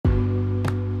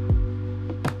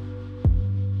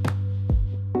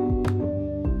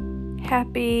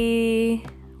Happy,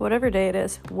 whatever day it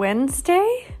is,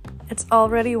 Wednesday? It's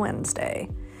already Wednesday.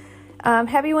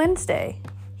 Happy Wednesday.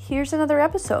 Here's another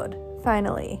episode,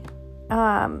 finally.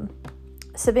 Savannah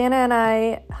and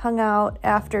I hung out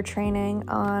after training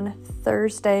on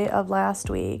Thursday of last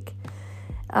week.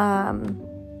 And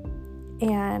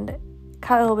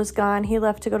Kyle was gone. He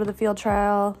left to go to the field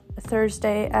trial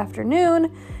Thursday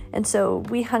afternoon. And so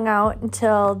we hung out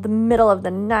until the middle of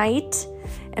the night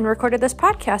and recorded this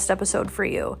podcast episode for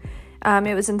you.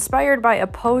 It was inspired by a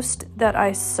post that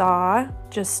I saw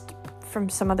just from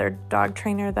some other dog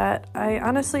trainer that I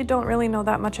honestly don't really know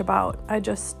that much about. I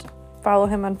just follow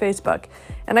him on Facebook.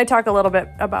 And I talk a little bit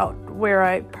about where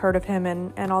I heard of him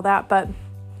and all that. But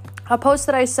a post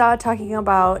that I saw talking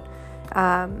about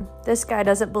this guy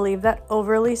doesn't believe that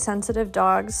overly sensitive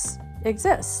dogs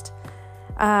exist.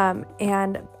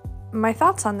 And my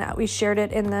thoughts on that. I shared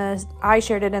it in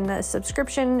the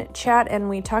subscription chat, and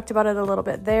we talked about it a little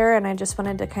bit there, and I just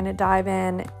wanted to kind of dive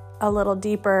in a little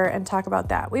deeper and talk about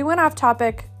that. We went off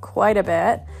topic quite a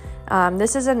bit.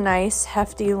 This is a nice,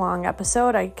 hefty, long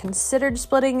episode. I considered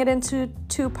splitting it into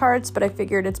 2 parts, but I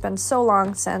figured it's been so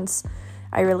long since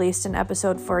I released an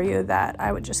episode for you that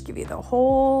I would just give you the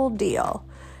whole deal.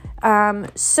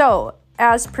 So,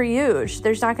 as per usual,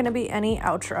 there's not going to be any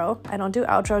outro. I don't do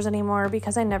outros anymore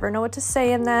because I never know what to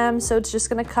say in them, so it's just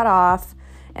going to cut off,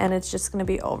 and it's just going to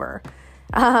be over.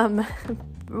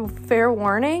 Fair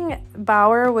warning,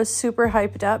 Bauer was super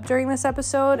hyped up during this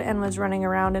episode and was running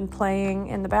around and playing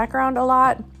in the background a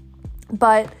lot,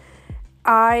 but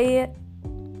I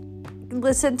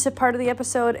listened to part of the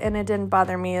episode and it didn't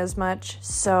bother me as much,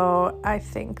 so I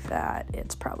think that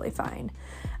it's probably fine.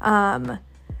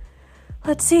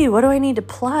 Let's see, what do I need to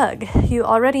plug? You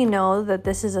already know that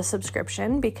this is a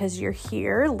subscription because you're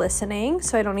here listening,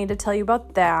 so I don't need to tell you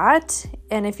about that.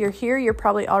 And if you're here, you're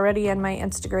probably already in my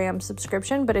Instagram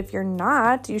subscription, but if you're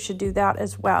not, you should do that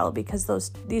as well because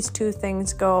these 2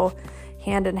 things go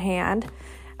hand in hand.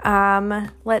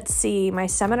 Let's see, my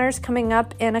seminar's coming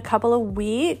up in a couple of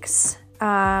weeks.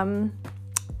 And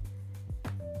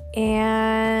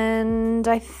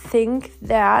I think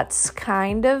that's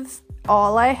kind of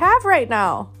all I have right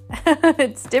now.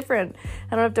 It's different.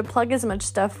 I don't have to plug as much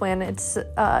stuff when it's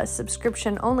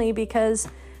subscription only because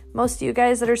most of you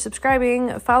guys that are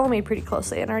subscribing follow me pretty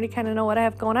closely and already kind of know what I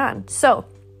have going on. So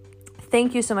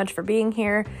thank you so much for being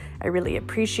here. I really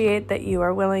appreciate that you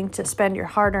are willing to spend your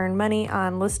hard-earned money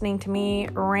on listening to me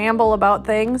ramble about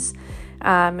things.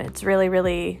 It's really,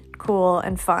 really cool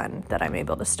and fun that I'm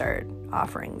able to start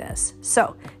offering this.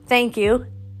 So thank you,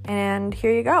 and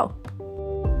here you go.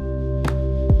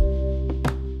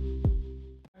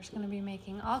 We're just going to be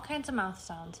making all kinds of mouth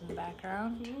sounds in the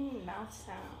background. Mouth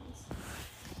sounds.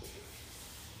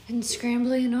 And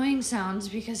scrambly, annoying sounds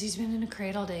because he's been in a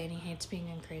crate all day and he hates being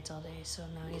in crates all day. So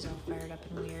now he's all fired up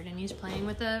and weird. And he's playing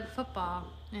with a football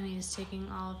and he's taking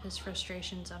all of his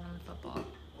frustrations out on the football.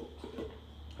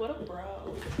 What a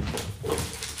bro.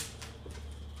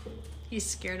 He's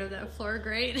scared of that floor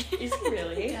grate. Is he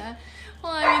really? Yeah.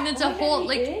 Well, I mean, it's a hole.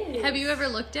 Like, have you ever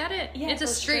looked at it? Yeah, it's a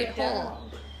straight hole.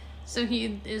 Down. So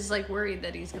he is, like, worried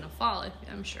that he's going to fall,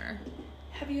 I'm sure.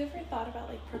 Have you ever thought about,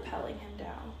 like, propelling him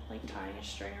down? Like, tying a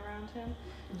string around him?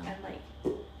 No. And,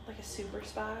 like a super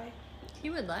spy? He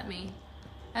would let me.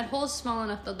 That hole's small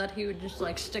enough, though, that he would just,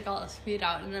 like, stick all his feet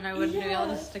out, and then I wouldn't be able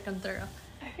to stick them through.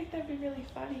 I think that'd be really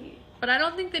funny. But I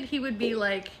don't think that he would be,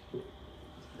 like...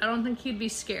 I don't think he'd be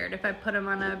scared if I put him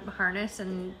on a harness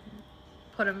and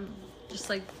put him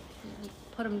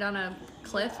down a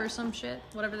cliff or some shit.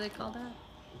 Whatever they call that.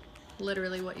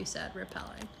 Literally what you said,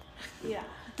 repelling. Yeah.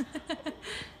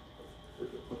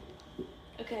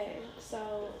 Okay,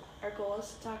 so our goal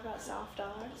is to talk about soft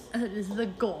dogs. That is the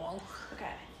goal.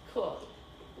 Okay, cool.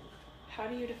 How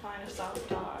do you define a soft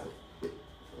dog?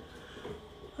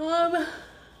 Oh,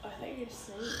 I thought you were gonna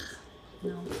sneeze.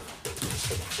 No.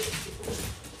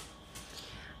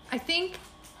 I think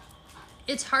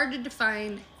it's hard to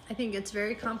define. I think it's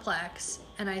very complex,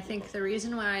 and I think the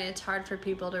reason why it's hard for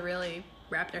people to really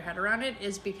wrap their head around it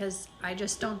is because I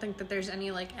just don't think that there's any,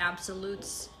 like,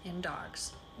 absolutes in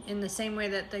dogs. In the same way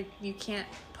that you can't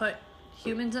put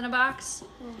humans in a box.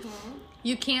 Mm-hmm.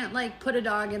 You can't, like, put a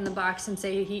dog in the box and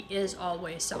say he is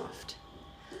always soft.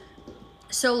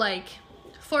 So, like,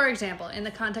 for example, in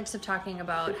the context of talking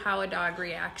about how a dog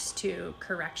reacts to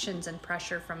corrections and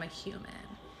pressure from a human,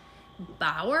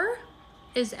 Bauer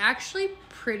is actually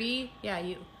pretty,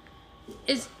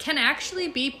 can actually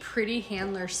be pretty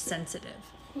handler sensitive.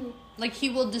 Like, he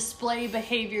will display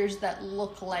behaviors that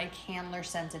look like handler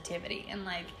sensitivity. And,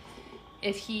 like,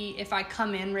 if I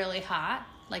come in really hot,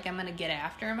 like I'm gonna get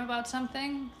after him about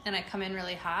something, and I come in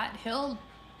really hot, he'll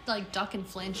like duck and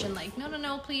flinch and like,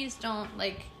 no, please don't,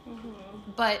 like,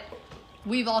 but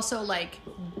we've also like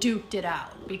duked it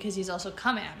out because he's also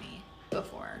come at me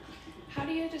before. How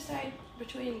do you decide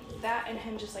between that and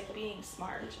him just like being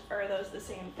smart, or are those the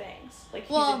same things? Like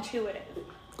he's intuitive.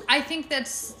 I think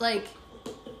that's like,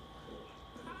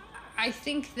 I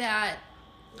think that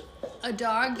a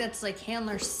dog that's like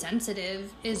handler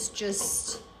sensitive is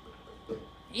just,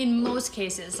 in most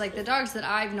cases, like the dogs that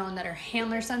I've known that are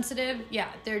handler sensitive, yeah,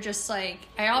 they're just like,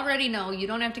 I already know you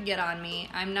don't have to get on me.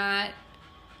 I'm not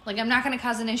going to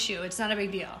cause an issue. It's not a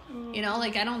big deal. You know,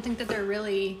 like I don't think that they're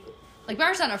really, like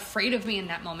Bar's not afraid of me in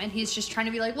that moment. He's just trying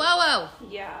to be like, whoa.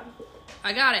 Yeah.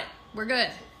 I got it. We're good.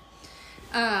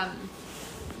 And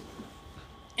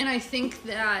I think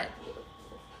that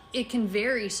it can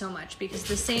vary so much because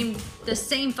the same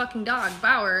fucking dog,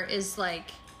 Bauer, is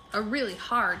like a really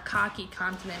hard, cocky,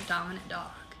 confident, dominant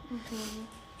dog.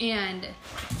 And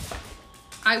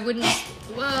I wouldn't...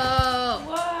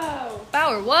 Whoa!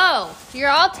 Bauer, whoa! You're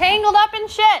all tangled up in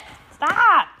shit!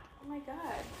 Stop! Oh my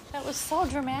god. That was so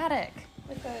dramatic.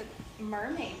 Like a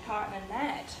mermaid caught in a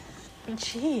net.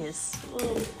 Jeez.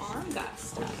 Little arm got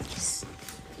stuck.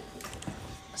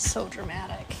 So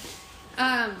dramatic.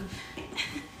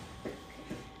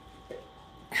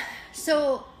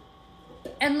 So,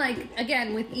 and like,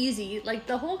 again, with Easy, like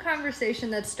the whole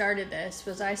conversation that started this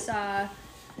was I saw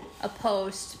a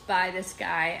post by this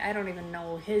guy. I don't even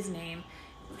know his name.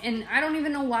 And I don't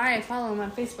even know why I follow him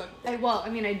on Facebook.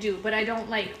 I do, but I don't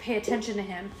like pay attention to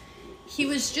him. He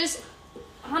was just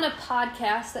on a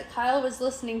podcast that Kyle was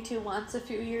listening to once a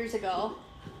couple years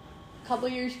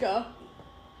ago.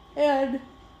 And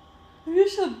it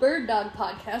was a bird dog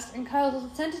podcast, and Kyle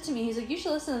sent it to me. He's like, you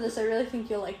should listen to this. I really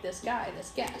think you'll like this guy,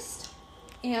 this guest.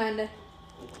 And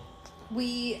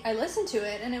I listened to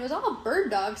it, and it was all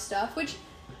bird dog stuff, which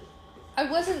I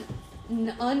wasn't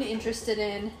uninterested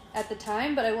in at the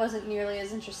time, but I wasn't nearly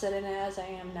as interested in it as I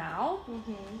am now.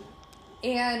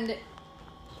 And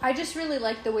I just really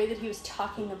liked the way that he was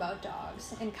talking about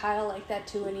dogs, and Kyle liked that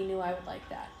too, and he knew I would like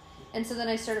that. And so then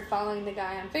I started following the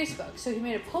guy on Facebook. So he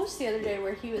made a post the other day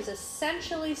where he was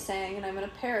essentially saying, and I'm going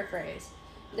to paraphrase,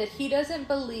 that he doesn't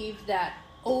believe that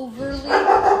overly...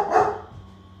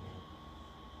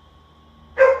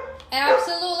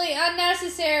 Absolutely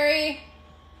unnecessary.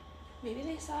 Maybe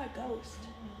they saw a ghost.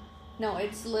 No,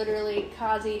 it's literally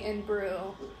Kazi and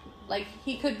Brew. Like,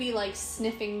 he could be, like,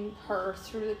 sniffing her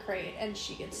through the crate, and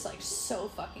she gets, like, so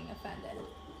fucking offended.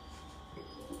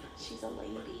 She's a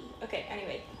lady. Okay,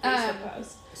 anyway, Facebook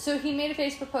post. So he made a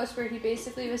Facebook post where he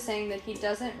basically was saying that he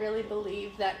doesn't really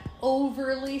believe that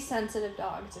overly sensitive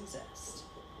dogs exist.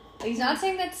 He's not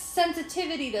saying that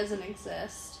sensitivity doesn't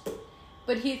exist,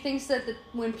 but he thinks that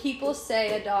when people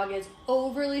say a dog is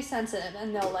overly sensitive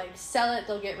and they'll like sell it,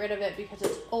 they'll get rid of it because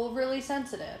it's overly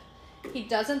sensitive, he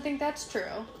doesn't think that's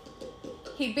true.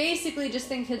 He basically just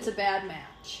thinks it's a bad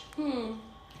match.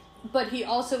 But he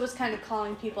also was kind of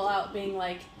calling people out, being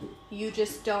like, you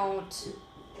just don't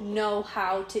know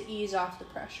how to ease off the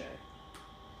pressure.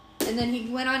 And then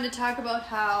he went on to talk about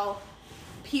how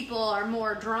people are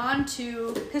more drawn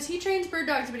to, because he trains bird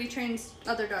dogs, but he trains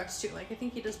other dogs too. Like, I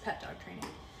think he does pet dog training.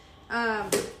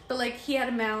 But like, he had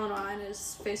a Malinois on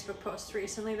his Facebook post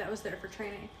recently that was there for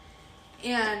training.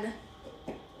 And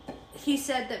he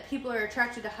said that people are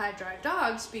attracted to high drive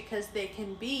dogs because they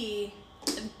can be,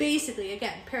 basically,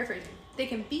 again, paraphrasing, they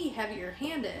can be heavier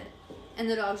handed and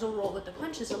the dogs will roll with the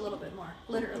punches a little bit more,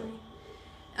 literally.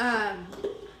 And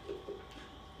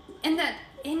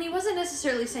he wasn't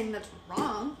necessarily saying that's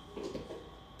wrong,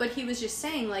 but he was just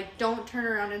saying, like, don't turn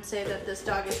around and say that this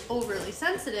dog is overly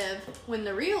sensitive when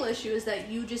the real issue is that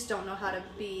you just don't know how to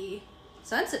be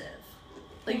sensitive.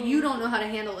 Like, you don't know how to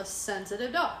handle a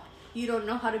sensitive dog. You don't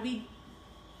know how to be,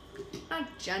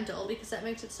 not gentle, because that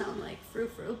makes it sound like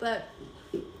frou-frou, but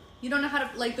you don't know how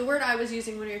to, like, the word I was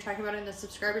using when you were talking about it in the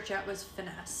subscriber chat was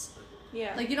finesse.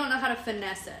 Yeah. Like, you don't know how to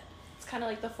finesse it. It's kind of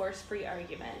like the force-free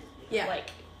argument. Yeah. Like,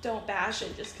 don't bash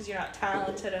it just because you're not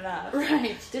talented enough.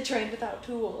 Right. To train without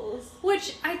tools.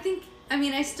 Which I think,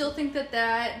 I still think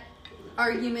that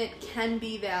argument can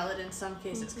be valid in some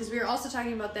cases, because we were also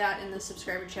talking about that in the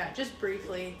subscriber chat just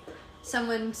briefly.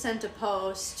 Someone sent a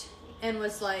post and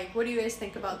was like, what do you guys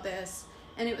think about this?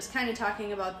 And it was kind of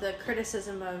talking about the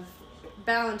criticism of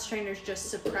balance trainers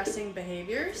just suppressing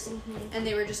behaviors, and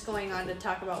they were just going on to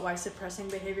talk about why suppressing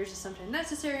behaviors is sometimes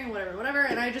necessary and whatever,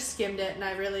 and I just skimmed it, and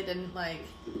I really didn't like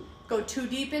go too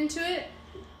deep into it,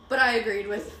 but I agreed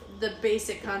with the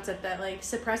basic concept that like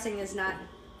suppressing is not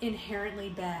inherently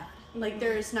bad. Like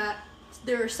there is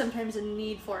sometimes a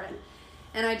need for it.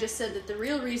 And I just said that the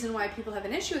real reason why people have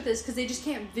an issue with this is because they just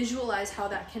can't visualize how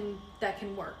that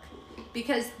can work.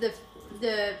 Because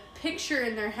the picture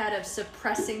in their head of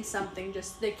suppressing something,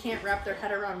 just they can't wrap their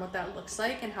head around what that looks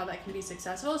like and how that can be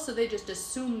successful, so they just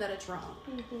assume that it's wrong.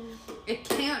 It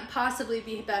can't possibly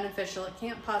be beneficial. It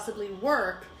can't possibly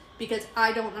work because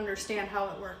I don't understand how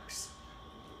it works.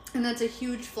 And that's a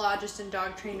huge flaw just in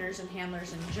dog trainers and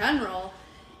handlers in general,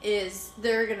 is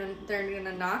they're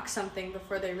gonna knock something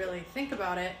before they really think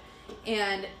about it.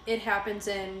 And it happens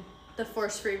in the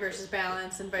force-free versus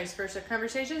balance and vice versa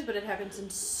conversations, but it happens in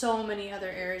so many other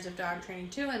areas of dog training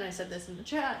too. And I said this in the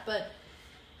chat, but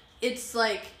it's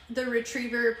like the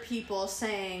retriever people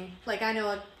saying, like, I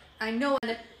know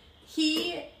and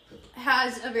he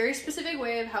has a very specific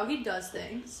way of how he does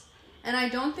things, and I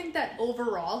don't think that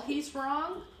overall he's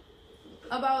wrong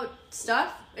about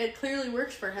stuff. It clearly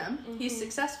works for him. He's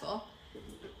successful,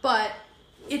 but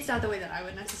it's not the way that I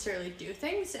would necessarily do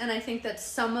things, and I think that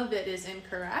some of it is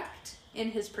incorrect in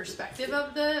his perspective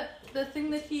of the thing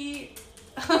that he...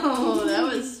 Oh, that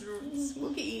was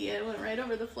spooky. It went right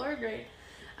over the floor. Great.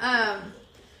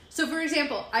 So, for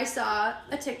example, I saw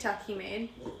a TikTok he made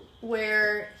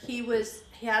where he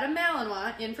had a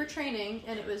Malinois in for training,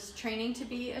 and it was training to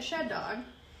be a shed dog,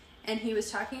 and he was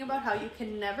talking about how you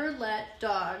can never let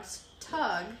dogs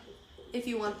tug if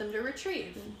you want them to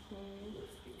retrieve.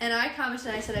 And I commented,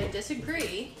 and I said, I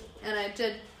disagree. And I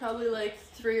did probably like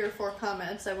 3 or 4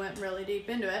 comments. I went really deep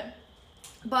into it.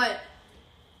 But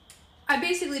I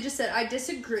basically just said, I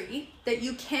disagree that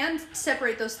you can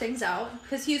separate those things out.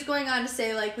 Because he was going on to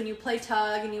say, like, when you play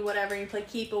tug and you whatever, and you play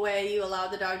keep away, you allow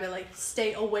the dog to, like,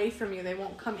 stay away from you. They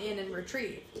won't come in and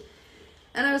retrieve.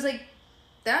 And I was like,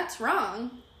 that's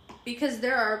wrong. Because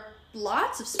there are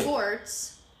lots of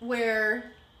sports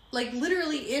where... Like,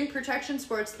 literally in protection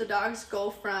sports, the dogs go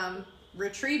from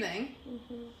retrieving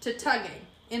to tugging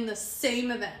in the same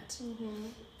event.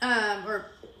 Or,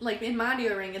 like, in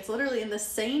Mondio Ring, it's literally in the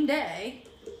same day,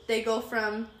 they go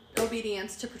from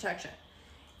obedience to protection.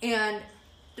 And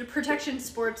the protection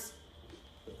sports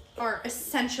are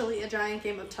essentially a giant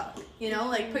game of tug. You know,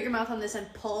 like, put your mouth on this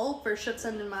and pull. For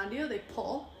Schutzhund and Mondio, they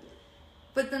pull.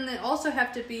 But then they also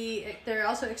have to be, they're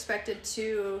also expected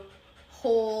to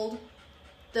hold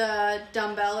the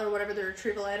dumbbell or whatever the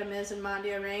retrieval item is in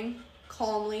Mondio Ring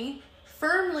calmly,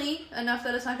 firmly enough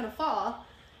that it's not going to fall,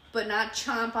 but not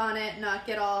chomp on it, not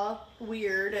get all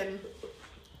weird and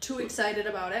too excited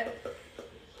about it.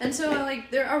 And so, like,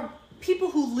 there are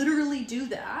people who literally do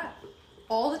that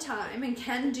all the time and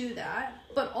can do that,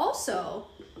 but also,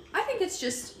 I think it's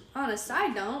just, on a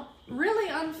side note, really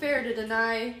unfair to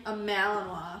deny a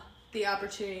Malinois the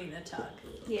opportunity to tug.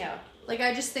 Yeah. Like,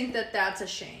 I just think that that's a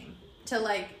shame.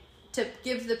 To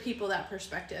give the people that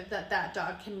perspective that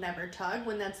dog can never tug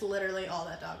when that's literally all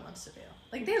that dog wants to do.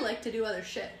 Like, they like to do other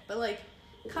shit, but, like,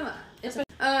 come on. It's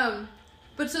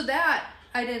but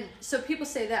so people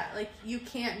say that, like, you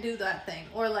can't do that thing.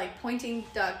 Or, like, pointing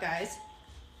dog guys.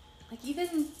 Like,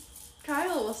 even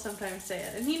Kyle will sometimes say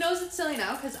it. And he knows it's silly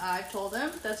now because I've told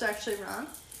him that's actually wrong.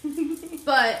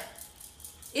 But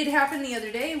it happened the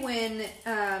other day when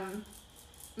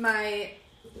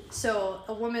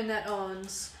a woman that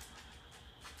owns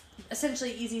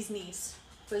essentially Easy's niece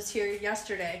was here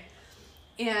yesterday,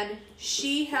 and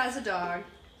she has a dog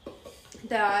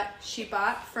that she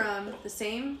bought from the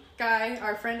same guy,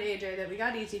 our friend AJ, that we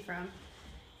got Easy from,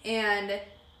 and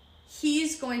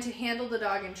he's going to handle the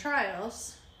dog in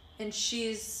trials, and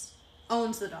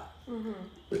owns the dog.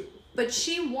 But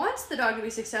she wants the dog to be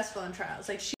successful in trials.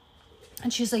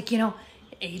 And she's like, you know,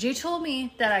 AJ told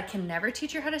me that I can never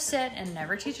teach her how to sit and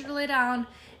never teach her to lay down,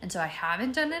 and so I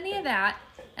haven't done any of that.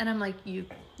 And I'm like, you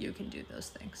can do those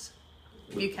things.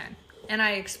 You can. And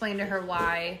I explained to her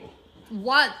like,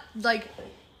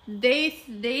 they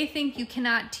think you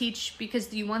cannot teach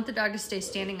because you want the dog to stay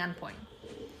standing on point.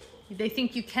 They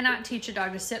think you cannot teach a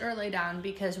dog to sit or lay down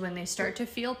because when they start to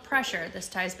feel pressure, this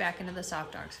ties back into the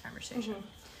soft dogs conversation.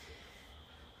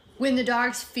 When the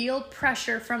dogs feel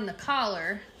pressure from the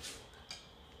collar,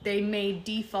 they may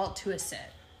default to a sit.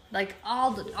 Like,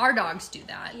 our dogs do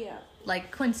that. Yeah.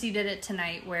 Like, Quincy did it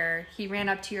tonight where he ran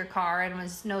up to your car and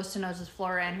was nose to nose with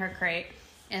Flora and her crate,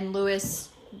 and Lewis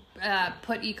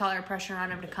put e-collar pressure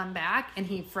on him to come back, and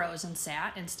he froze and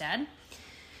sat instead.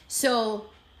 So,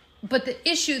 but the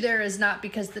issue there is not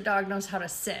because the dog knows how to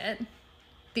sit.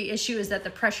 The issue is that the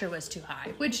pressure was too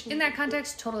high, which in that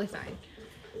context, totally fine.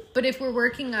 But if we're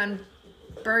working on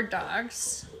bird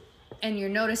dogs and you're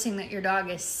noticing that your dog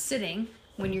is sitting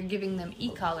when you're giving them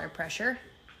e-collar pressure,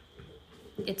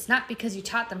 it's not because you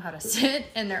taught them how to sit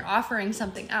and they're offering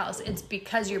something else. It's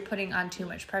because you're putting on too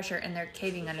much pressure and they're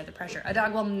caving under the pressure. A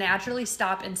dog will naturally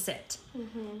stop and sit.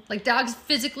 Like, dogs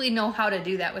physically know how to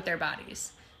do that with their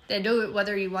bodies. They do it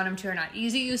whether you want them to or not.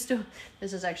 Easy used to,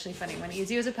 this is actually funny, when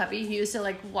Easy was a puppy, he used to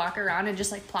like walk around and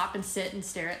just like plop and sit and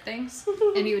stare at things.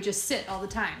 And he would just sit all the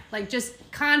time. Like, just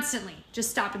constantly, just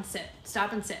stop and sit,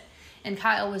 stop and sit. And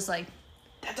Kyle was like,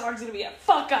 that dog's gonna be a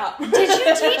fuck up. did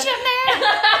you teach him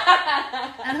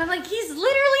that? And I'm like, he's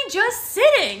literally just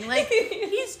sitting. Like,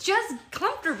 he's just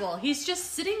comfortable. He's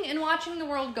just sitting and watching the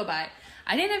world go by.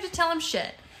 I didn't have to tell him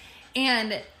shit.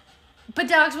 But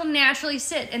dogs will naturally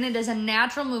sit, and it is a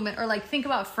natural movement. Or like, think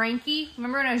about Frankie.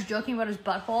 Remember when I was joking about his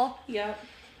butthole? Yep.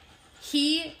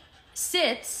 He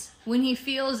sits when he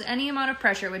feels any amount of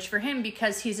pressure, which for him,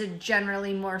 because he's a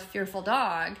generally more fearful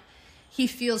dog, he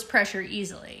feels pressure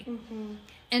easily.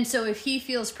 And so if he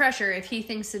feels pressure, if he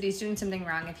thinks that he's doing something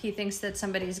wrong, if he thinks that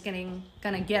somebody's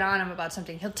gonna get on him about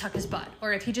something, he'll tuck his butt.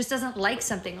 Or if he just doesn't like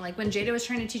something, like when Jada was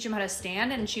trying to teach him how to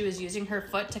stand and she was using her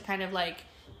foot to kind of like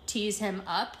tease him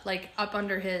up, like up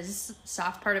under his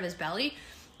soft part of his belly,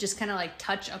 just kind of like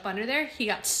touch up under there, he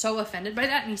got so offended by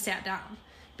that and he sat down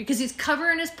because he's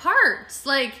covering his parts.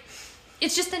 Like,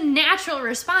 it's just a natural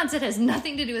response. It has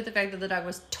nothing to do with the fact that the dog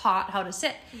was taught how to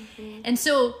sit. And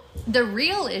so the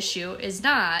real issue is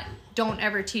not, don't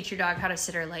ever teach your dog how to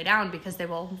sit or lay down, because they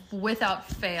will, without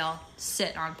fail,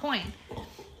 sit on point.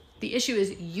 The issue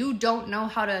is you don't know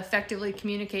how to effectively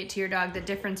communicate to your dog the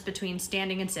difference between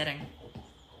standing and sitting.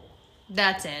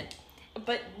 That's it.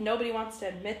 But nobody wants to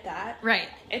admit that. Right.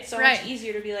 It's so much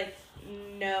easier to be like,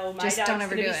 no, my just dog's don't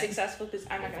ever going to do be it. successful because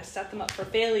I'm not going to set them up for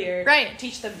failure. Right.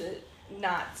 Teach them to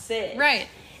not sit. Right.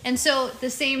 And so the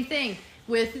same thing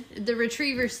with the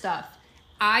retriever stuff.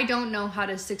 I don't know how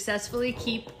to successfully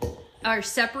keep or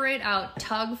separate out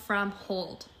tug from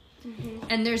hold.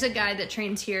 And there's a guy that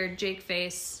trains here, Jake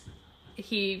Face.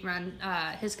 He run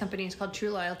his company is called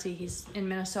True Loyalty. He's in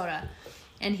Minnesota.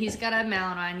 And he's got a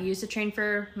Malinois. He used to train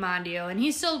for Mondio. And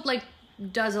he still like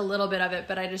does a little bit of it,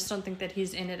 but I just don't think that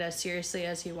he's in it as seriously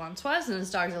as he once was. And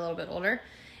his dog's a little bit older.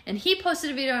 And he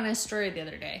posted a video on his story the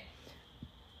other day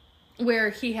where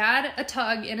he had a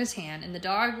tug in his hand and the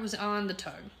dog was on the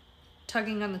tug,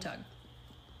 tugging on the tug.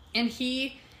 And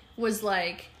he was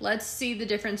like, let's see the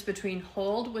difference between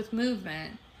hold with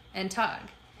movement and tug.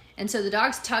 And so the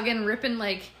dog's tugging, ripping,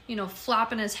 like, you know,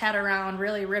 flopping his head around,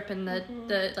 really ripping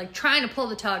the like trying to pull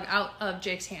the tug out of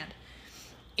Jake's hand.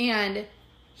 And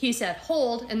he said,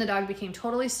 hold, and the dog became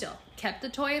totally still. Kept the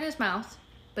toy in his mouth,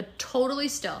 but totally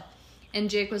still. And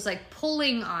Jake was like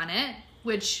pulling on it,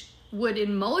 which would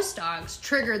in most dogs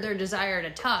trigger their desire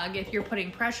to tug if you're putting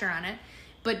pressure on it.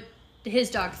 But his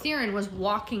dog Theron was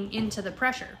walking into the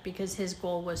pressure because his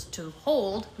goal was to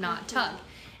hold, not tug.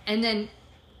 And then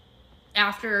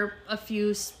after a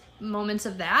few moments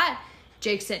of that,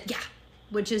 Jake said, yeah,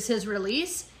 which is his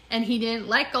release. And he didn't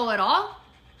let go at all.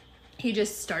 He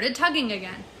just started tugging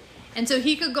again. And so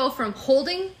he could go from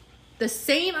holding the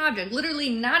same object, literally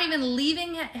not even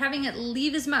leaving, having it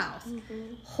leave his mouth,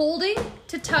 holding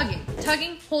to tugging,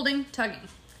 tugging, holding, tugging.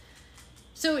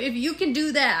 So if you can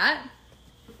do that,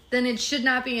 then it should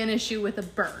not be an issue with a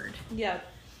bird. Yeah.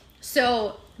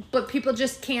 So, but people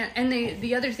just can't. And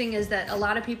the other thing is that a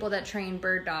lot of people that train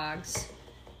bird dogs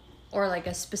or like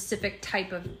a specific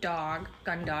type of dog,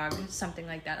 gun dog, something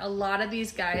like that, a lot of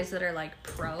these guys that are like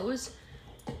pros,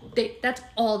 that's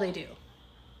all they do.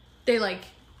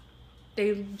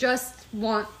 They just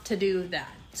want to do that.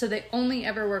 So they only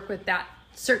ever work with that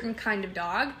certain kind of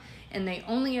dog, and they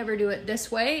only ever do it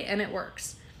this way, and it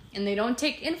works. And they don't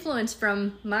take influence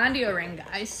from Mondio ring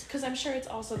guys. Because I'm sure it's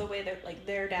also the way that like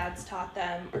their dads taught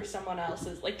them, or someone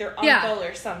else's, like their uncle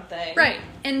or something. Right.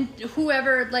 And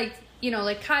whoever, like, you know,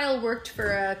 like Kyle worked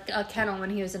for a kennel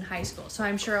when he was in high school. So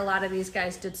I'm sure a lot of these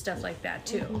guys did stuff like that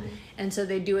too. And so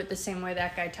they do it the same way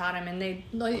that guy taught him. And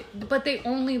but they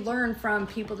only learn from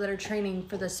people that are training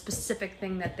for the specific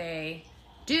thing that they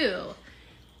do.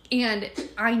 And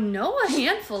I know a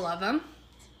handful of them.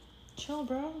 Chill,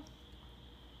 bro.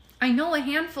 I know a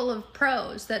handful of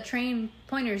pros that train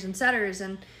pointers and setters,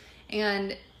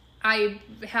 and I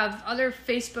have other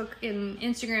Facebook and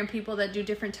Instagram people that do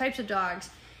different types of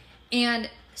dogs, and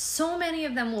so many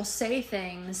of them will say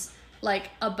things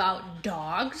like about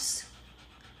dogs,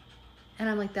 and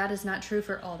I'm like, that is not true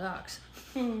for all dogs.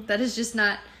 That is just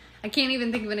not, I can't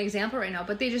even think of an example right now,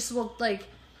 but they just will like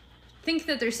think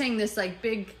that they're saying this like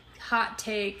big hot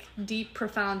take, deep,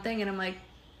 profound thing, and I'm like,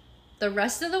 the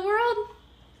rest of the world?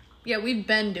 Yeah, we've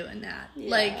been doing that.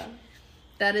 Yeah. Like,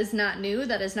 that is not new.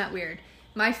 That is not weird.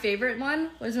 My favorite one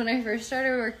was when I first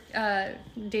started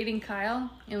dating Kyle,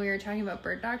 and we were talking about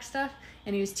bird dog stuff,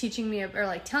 and he was teaching me, or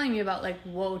like telling me about like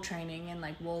whoa training and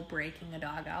like whoa breaking a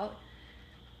dog out.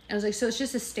 I was like, so it's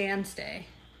just a stand stay.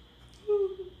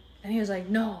 And he was like,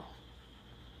 no.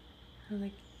 I was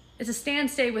like, it's a stand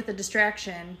stay with a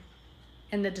distraction,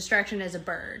 and the distraction is a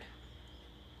bird.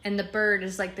 And the bird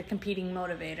is like the competing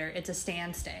motivator. It's a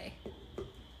stand stay.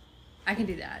 I can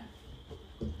do that.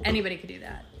 Anybody could do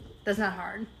that. That's not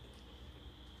hard.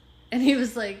 And he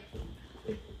was like,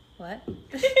 what?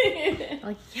 I'm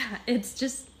like, yeah, it's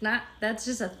just not, that's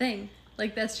just a thing.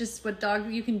 Like, that's just what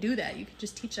dog, you can do that. You can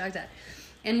just teach dogs that.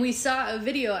 And we saw a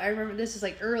video, I remember this was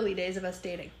like early days of us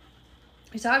dating.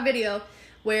 We saw a video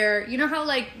where, you know how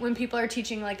like when people are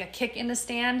teaching like a kick in a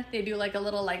stand, they do like a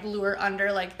little like lure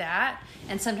under like that.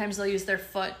 And sometimes they'll use their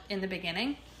foot in the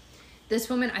beginning. This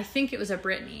woman, I think it was a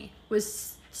Brittany,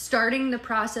 was starting the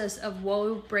process of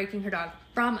whoa breaking her dog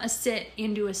from a sit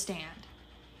into a stand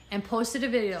and posted a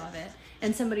video of it.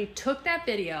 And somebody took that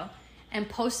video and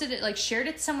posted it, like shared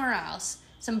it somewhere else,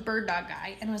 some bird dog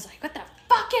guy, and was like, what the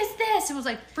fuck is this? And was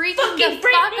like freaking the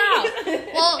fuck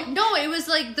out. Well, no, it was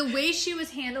like the way she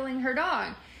was handling her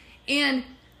dog. And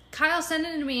Kyle sent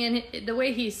it to me, and the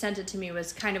way he sent it to me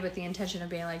was kind of with the intention of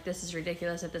being like, this is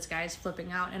ridiculous that this guy is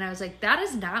flipping out. And I was like, that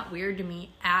is not weird to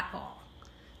me at all.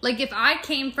 Like, if I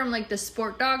came from like the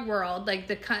sport dog world, like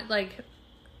the like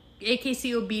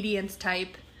AKC obedience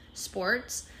type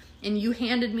sports, and you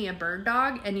handed me a bird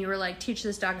dog and you were like, teach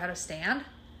this dog how to stand,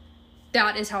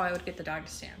 that is how I would get the dog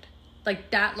to stand. Like,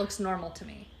 that looks normal to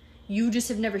me. You just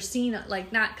have never seen it,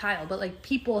 like, not Kyle, but like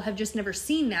people have just never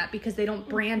seen that because they don't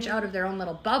branch out of their own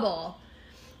little bubble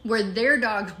where their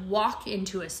dogs walk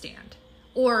into a stand,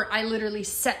 or I literally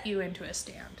set you into a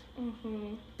stand.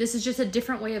 Mm-hmm. This is just a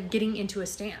different way of getting into a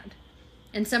stand.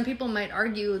 And some people might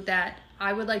argue that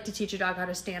I would like to teach a dog how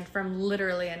to stand from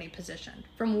literally any position,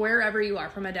 from wherever you are,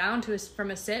 from a down to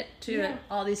from a sit to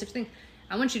all these different things.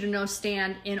 I want you to know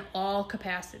stand in all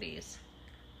capacities,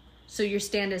 so your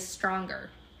stand is stronger.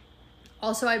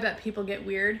 Also, I bet people get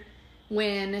weird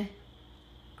when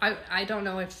I don't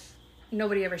know if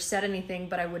nobody ever said anything,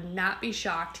 but I would not be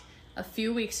shocked. A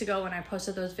few weeks ago when I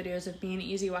posted those videos of me and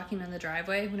Easy walking down the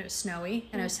driveway when it was snowy,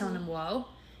 and I was telling him whoa,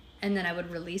 and then I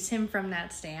would release him from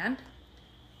that stand,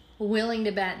 willing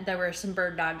to bet there were some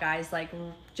bird dog guys like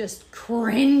just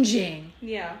cringing.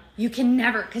 Yeah. You can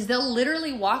never, because they'll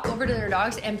literally walk over to their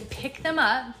dogs and pick them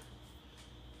up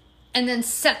and then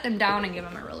set them down and give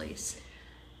them a release.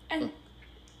 And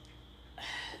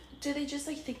do they just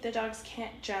like think the dogs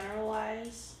can't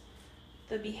generalize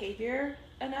the behavior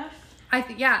enough?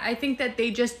 I think that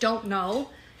they just don't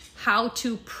know how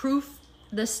to proof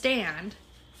the stand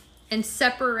and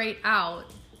separate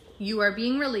out you are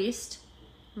being released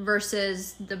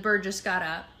versus the bird just got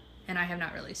up and I have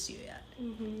not released you yet.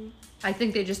 Mm-hmm. I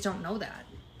think they just don't know that.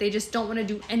 They just don't want to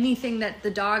do anything that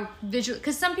the dog visually,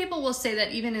 because some people will say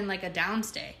that even in like a down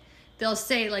stay, they'll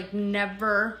say like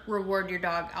never reward your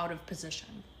dog out of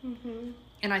position. Mm-hmm.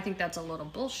 And I think that's a little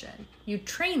bullshit. You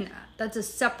train that. That's a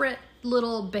separate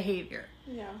little behavior.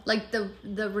 Yeah. Like the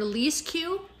release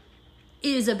cue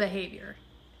is a behavior.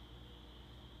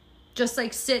 Just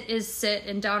like sit is sit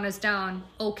and down is down,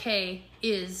 okay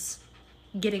is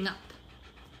getting up.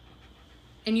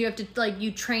 And you have to, like,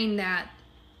 you train that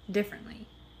differently.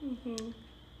 Mm-hmm.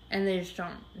 And they just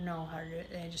don't know how to do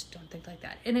it. They just don't think like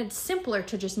that. And it's simpler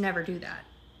to just never do that,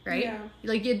 right? Yeah.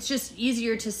 Like, it's just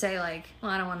easier to say, like,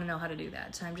 well, I don't want to know how to do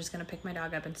that, so I'm just going to pick my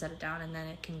dog up and set it down, and then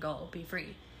it can go, be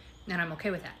free. And I'm okay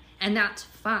with that. And that's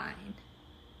fine.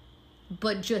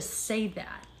 But just say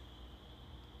that.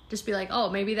 Just be like, oh,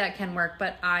 maybe that can work,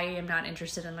 but I am not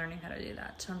interested in learning how to do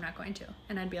that, so I'm not going to.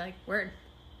 And I'd be like, word.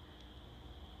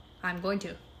 I'm going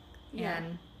to. Yeah.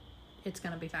 And it's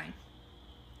going to be fine.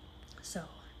 So.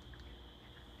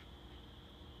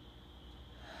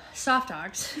 Soft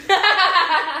dogs.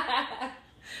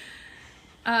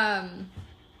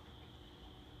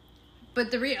 But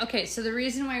the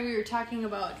reason why we were talking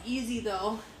about Easy,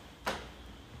 though,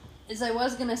 is I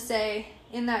was going to say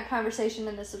in that conversation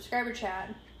in the subscriber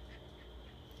chat,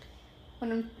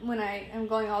 when I am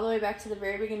going all the way back to the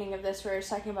very beginning of this, where I was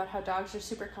talking about how dogs are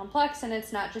super complex, and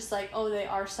it's not just like, oh, they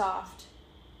are soft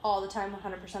all the time,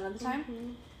 100% of the time.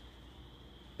 Mm-hmm.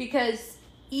 Because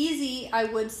Easy, I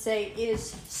would say,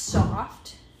 is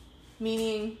soft,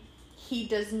 meaning he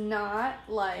does not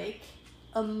like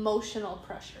emotional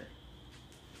pressure.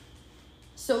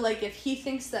 So, like, if he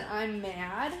thinks that I'm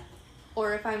mad,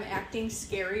 or if I'm acting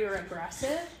scary or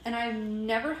aggressive, and I've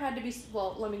never had to be,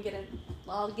 well,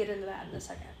 I'll get into that in a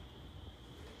second.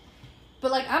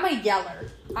 But, like, I'm a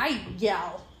yeller. I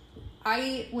yell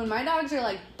when my dogs are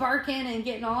like barking and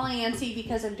getting all antsy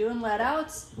because I'm doing let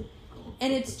outs,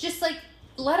 and it's just like,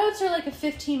 let outs are like a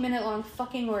 15-minute long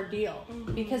fucking ordeal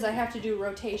because I have to do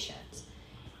rotations,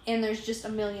 and there's just a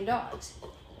million dogs,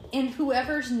 and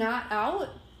whoever's not out,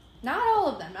 not all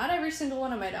of them, not every single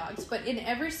one of my dogs, but in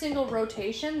every single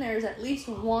rotation there's at least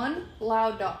one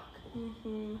loud dog.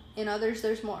 In others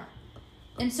there's more,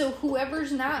 and so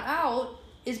whoever's not out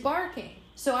is barking.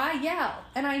 So I yell,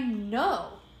 and I know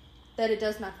that it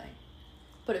does nothing.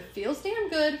 But it feels damn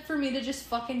good for me to just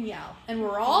fucking yell. And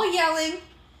we're all yelling.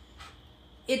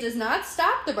 It does not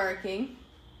stop the barking.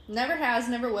 Never has,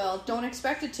 never will. Don't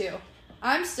expect it to.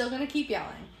 I'm still going to keep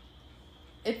yelling.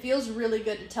 It feels really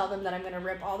good to tell them that I'm going to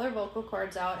rip all their vocal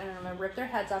cords out, and I'm going to rip their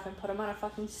heads off and put them on a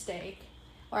fucking stake.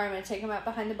 Or I'm going to take them out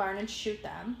behind the barn and shoot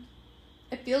them.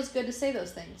 It feels good to say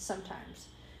those things sometimes.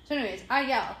 So anyways, I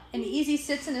yell, and Easy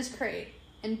sits in his crate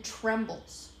and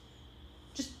trembles.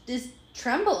 Just is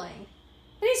trembling.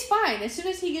 And he's fine. As soon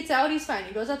as he gets out, he's fine.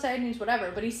 He goes outside and he's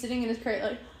whatever, but he's sitting in his crate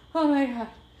like, oh my god,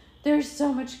 there's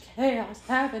so much chaos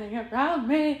happening around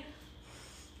me.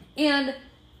 And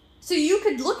so you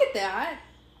could look at that,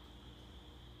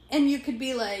 and you could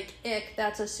be like, ick,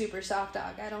 that's a super soft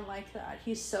dog. I don't like that.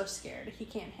 He's so scared. He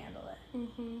can't handle it.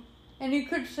 And you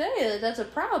could say that that's a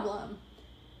problem.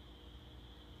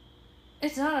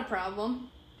 It's not a problem.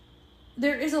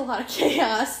 There is a lot of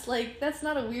chaos. Like, that's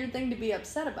not a weird thing to be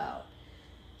upset about.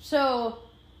 So,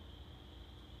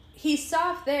 he's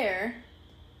soft there,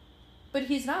 but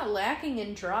he's not lacking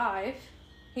in drive.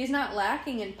 He's not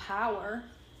lacking in power.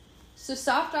 So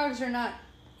soft dogs are not,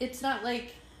 it's not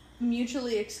like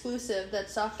mutually exclusive that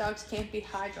soft dogs can't be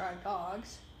high drive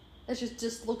dogs. It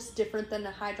just looks different than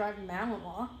a high drive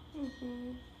Malinois.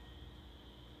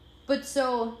 But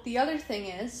so, the other thing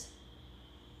is,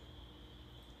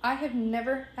 I have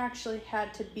never actually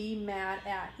had to be mad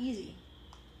at Easy.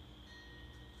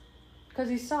 Because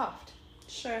he's soft.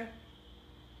 Sure.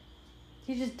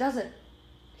 He just does it.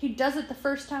 He does it the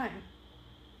first time.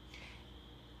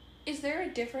 Is there a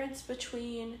difference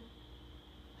between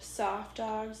soft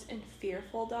dogs and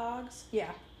fearful dogs?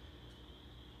 Yeah.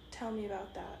 Tell me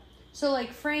about that. So,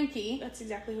 like, Frankie That's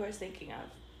exactly who I was thinking of.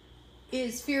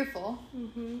 is fearful.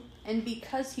 And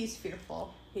because he's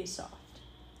fearful, he's soft.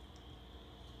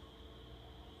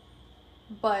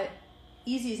 But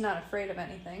Easy's not afraid of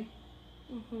anything.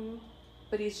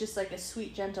 But he's just like a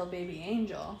sweet, gentle baby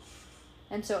angel.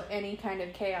 And so any kind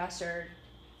of chaos or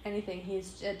anything,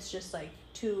 it's just like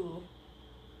too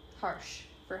harsh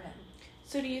for him.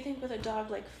 So do you think with a dog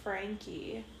like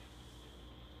Frankie,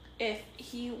 if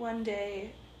he one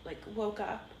day like woke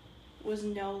up, was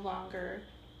no longer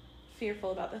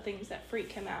fearful about the things that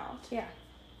freak him out? Yeah.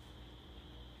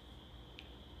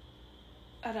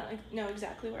 I don't know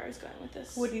exactly where I was going with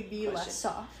this. Would he be question. less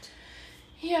soft?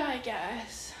 Yeah, I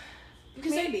guess.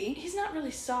 Because Maybe. he's not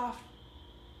really soft.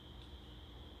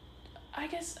 I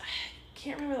guess I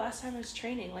can't remember the last time I was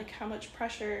training, like how much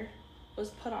pressure was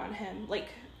put on him. Like,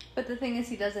 But the thing is,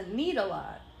 he doesn't need a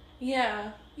lot.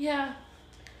 yeah.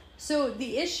 So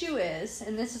the issue is,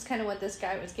 and this is kind of what this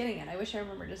guy was getting at. I wish I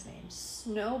remembered his name.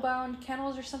 Snowbound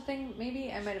Kennels or something,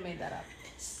 maybe? I might have made that up.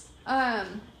 I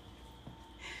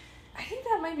think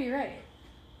that might be right.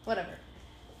 Whatever.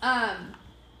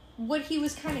 What he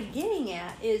was kind of getting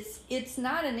at is it's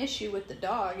not an issue with the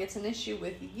dog. It's an issue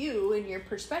with you and your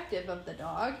perspective of the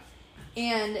dog.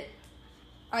 And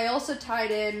I also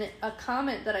tied in a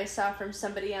comment that I saw from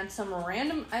somebody on some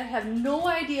random... I have no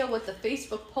idea what the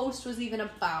Facebook post was even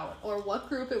about, or what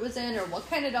group it was in, or what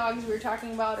kind of dogs we were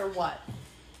talking about, or what.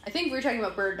 I think we were talking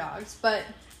about bird dogs, but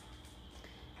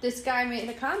this guy made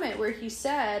a comment where he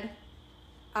said,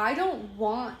 I don't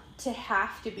want to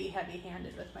have to be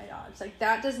heavy-handed with my dogs. Like,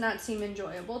 that does not seem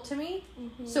enjoyable to me.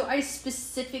 So I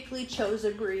specifically chose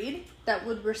a breed that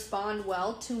would respond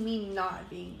well to me not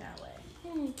being that way.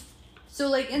 So,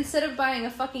 like, instead of buying a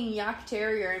fucking Yak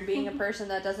Terrier and being a person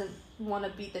that doesn't want to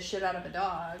beat the shit out of a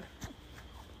dog,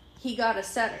 he got a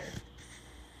setter.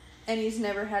 And he's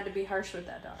never had to be harsh with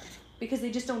that dog. Because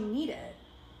they just don't need it.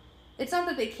 It's not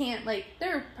that they can't, like,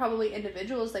 there are probably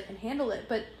individuals that can handle it,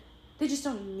 but they just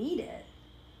don't need it.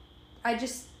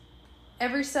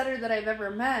 Every setter that I've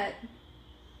ever met,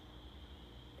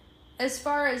 as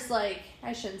far as, like,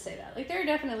 I shouldn't say that. Like, there are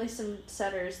definitely some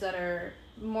setters that are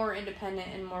more independent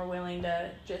and more willing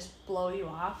to just blow you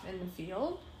off in the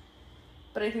field.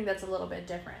 But I think that's a little bit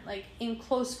different. Like, in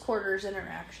close quarters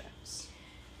interactions.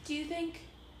 Do you think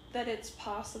that it's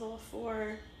possible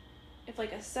for, if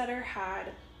like a setter had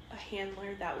a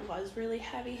handler that was really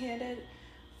heavy-handed,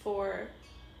 for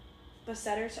the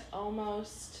setter to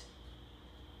almost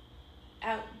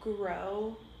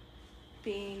outgrow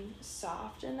being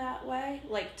soft in that way.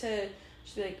 Like, to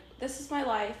just be like, this is my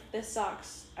life, this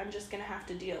sucks, I'm just gonna have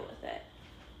to deal with it.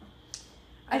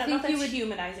 I don't know if that's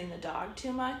humanizing the dog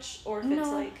too much, or if it's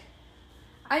like...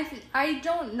 I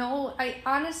don't know. I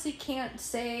honestly can't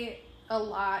say a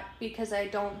lot because I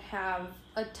don't have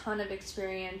a ton of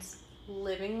experience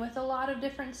living with a lot of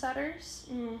different setters.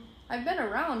 I've been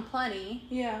around plenty.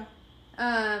 Yeah.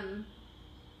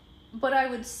 But I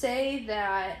would say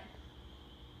that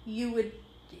you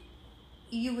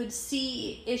would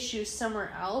see issues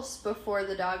somewhere else before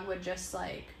the dog would just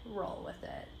like roll with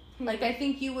it. Like, I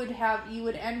think you would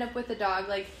end up with a dog,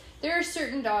 like, there are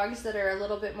certain dogs that are a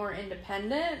little bit more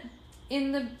independent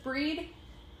in the breed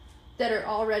that are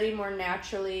already more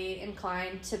naturally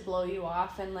inclined to blow you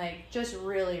off and like just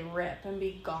really rip and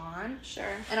be gone. Sure.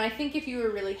 And I think if you were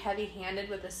really heavy-handed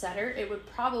with a setter, it would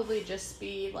probably just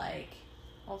be like,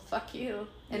 well, fuck you,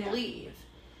 and leave.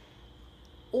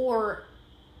 Or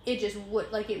it just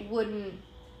would, like, it wouldn't,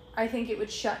 I think it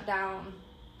would shut down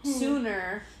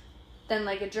sooner than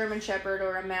like a German Shepherd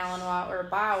or a Malinois or a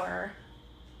Bauer.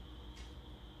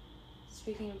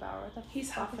 Speaking of Bauer, what the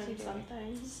he's fuck huffing is he doing?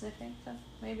 something. He's sniffing stuff.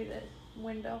 Maybe the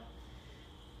window.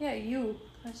 Yeah, you.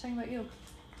 I was talking about you.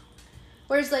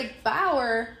 Whereas like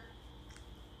Bauer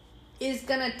is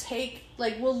gonna take,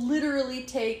 like, will literally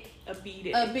take a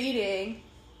beating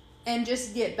and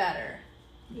just get better.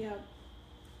 Yeah.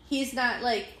 He's not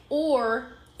like, or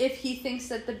if he thinks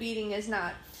that the beating is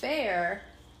not fair,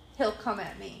 he'll come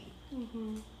at me.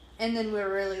 And then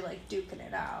we're really like duking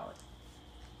it out.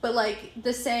 But like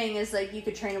the saying is like, you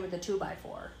could train him with a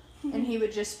 2x4 and he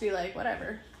would just be like,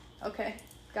 whatever, okay,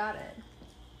 got it.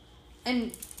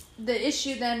 And the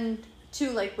issue then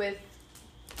too, like with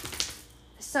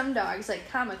some dogs, like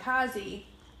Kamikaze,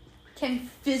 can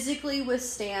physically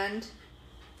withstand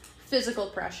physical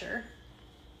pressure,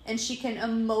 and she can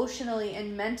emotionally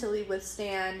and mentally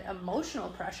withstand emotional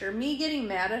pressure. Me getting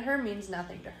mad at her means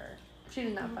nothing to her. She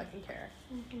did not fucking care.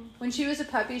 When she was a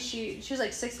puppy, she was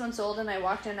like 6 months old, and I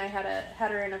walked in. I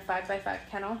had her in a 5x5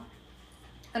 kennel,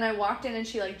 and I walked in, and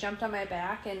she like jumped on my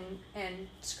back and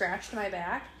scratched my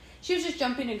back. She was just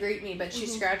jumping to greet me, but she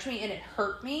scratched me, and it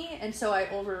hurt me, and so I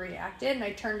overreacted, and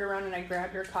I turned around and I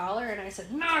grabbed her collar, and I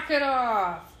said, "Knock it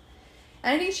off!"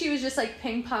 And I think she was just like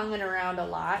ping-ponging around a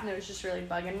lot, and it was just really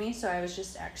bugging me, so I was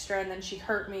just extra, and then she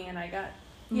hurt me, and I got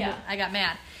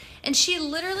mad. And she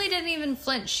literally didn't even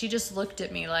flinch. She just looked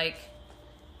at me like,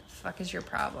 the fuck is your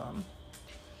problem?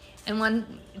 And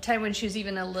one time when she was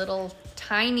even a little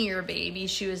tinier baby,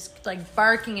 she was like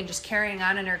barking and just carrying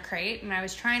on in her crate, and I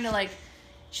was trying to like,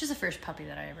 she was the first puppy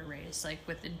that I ever raised, like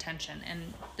with intention,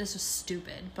 and this was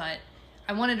stupid, but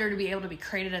I wanted her to be able to be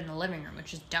crated in the living room,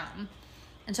 which is dumb.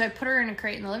 And so I put her in a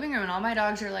crate in the living room, and all my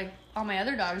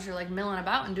other dogs are like milling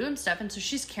about and doing stuff, and so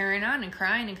she's carrying on and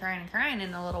crying and crying and crying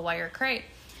in the little wire crate.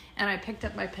 And I picked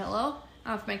up my pillow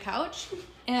off my couch,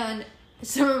 and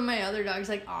some of my other dogs,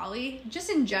 like Ollie, just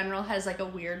in general has like a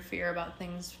weird fear about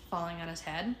things falling on his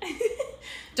head.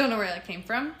 Don't know where that came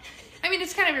from. I mean,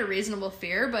 it's kind of a reasonable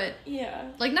fear, but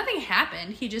like nothing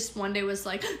happened. He just one day was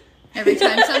like, every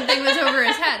time something was over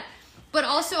his head. But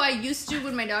also I used to,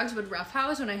 when my dogs would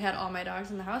roughhouse, when I had all my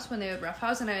dogs in the house, when they would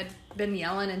roughhouse and I had been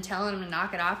yelling and telling them to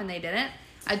knock it off and they didn't,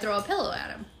 I'd throw a pillow at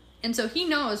him. And so he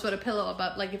knows what a pillow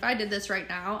about, like if I did this right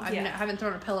now, I haven't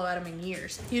thrown a pillow at him in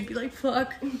years. He'd be like,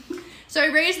 fuck. So I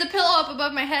raised the pillow up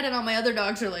above my head, and all my other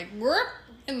dogs are like, whoop,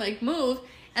 and like move.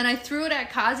 And I threw it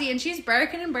at Kazi, and she's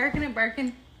barking and barking and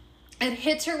barking. It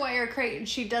hits her wire crate, and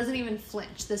she doesn't even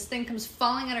flinch. This thing comes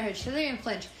falling on her head. She doesn't even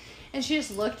flinch. And she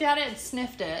just looked at it and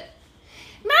sniffed it.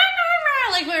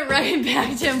 Like went right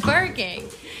back to barking.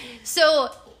 So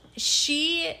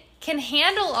she can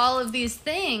handle all of these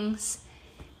things,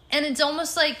 and it's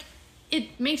almost like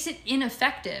it makes it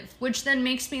ineffective, which then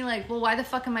makes me like, well, why the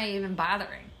fuck am I even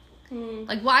bothering?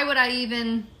 Like, why would I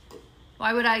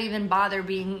even bother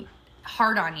being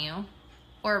hard on you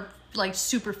or like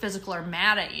super physical or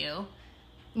mad at you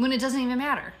when it doesn't even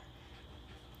matter?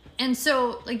 And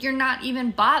so like, you're not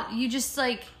even you just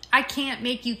like, I can't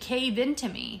make you cave into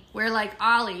me. Where like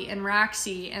Ollie and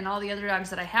Roxy and all the other dogs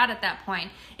that I had at that point,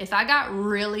 if I got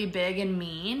really big and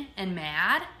mean and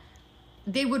mad,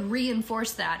 they would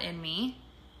reinforce that in me,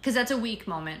 because that's a weak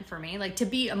moment for me. Like, to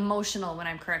be emotional when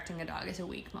I'm correcting a dog is a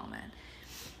weak moment.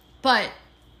 But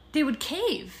they would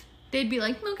cave. They'd be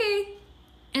like, okay.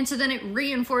 And so then it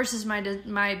reinforces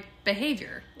my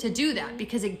behavior to do that,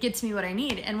 because it gets me what I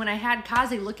need. And when I had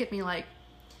Kazi look at me like,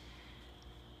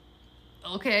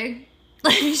 okay,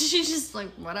 like she's just like,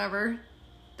 whatever,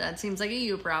 that seems like a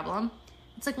you problem.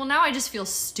 It's like, well, now I just feel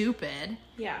stupid.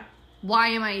 Yeah. Why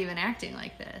am I even acting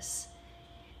like this?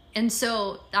 And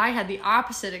so I had the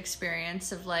opposite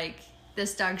experience of like,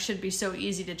 this dog should be so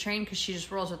easy to train because she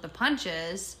just rolls with the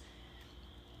punches.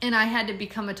 And I had to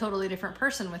become a totally different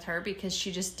person with her because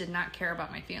she just did not care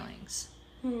about my feelings.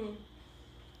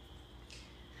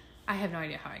 I have no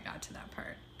idea how I got to that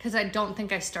part. Because I don't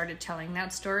think I started telling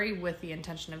that story with the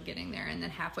intention of getting there. And then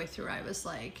halfway through, I was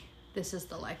like, this is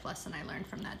the life lesson I learned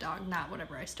from that dog, not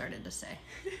whatever I started to say.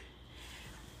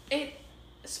 It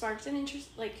sparked an interest,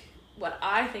 like, what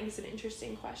I think is an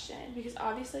interesting question. Because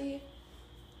obviously,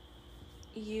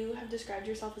 you have described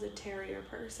yourself as a terrier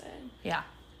person. Yeah.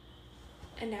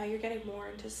 And now you're getting more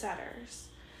into setters.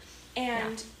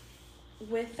 And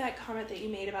with that comment that you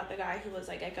made about the guy who was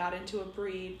like, I got into a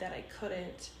breed that I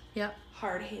couldn't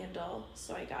hard handle,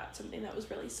 so I got something that was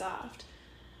really soft.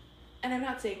 And I'm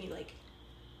not saying you like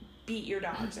beat your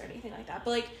dogs or anything like that,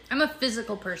 but like, I'm a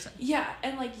physical person. Yeah,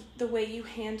 and like the way you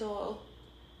handle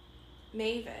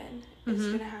Maven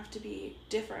is gonna have to be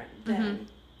different than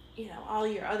you know, all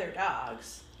your other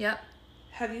dogs. Yep.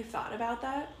 Have you thought about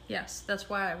that? Yes, that's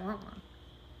why I want one.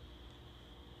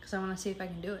 Because I want to see if I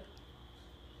can do it.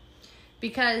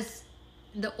 Because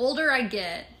the older I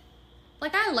get,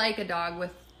 like, I like a dog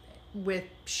with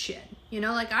shit. You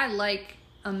know, like, I like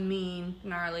a mean,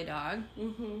 gnarly dog.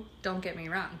 Don't get me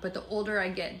wrong. But the older I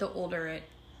get, the older it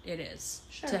is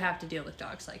to have to deal with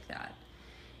dogs like that.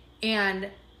 And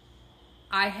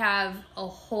I have a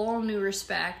whole new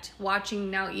respect watching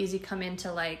now Easy come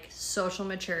into, like, social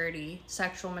maturity,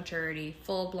 sexual maturity,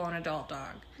 full-blown adult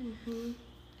dog.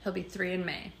 He'll be 3 in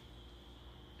May.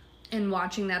 And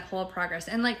watching that whole progress.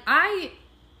 And, like, I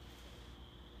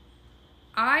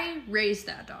raised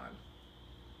that dog.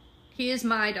 He is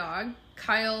my dog.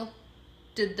 Kyle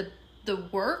did the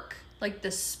work, like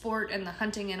the sport and the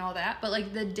hunting and all that. But,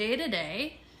 like, the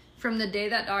day-to-day, from the day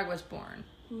that dog was born,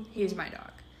 he's my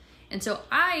dog. And so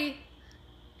I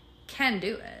can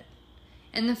do it.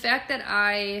 And the fact that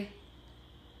I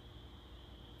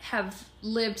have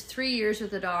lived 3 years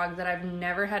with a dog that I've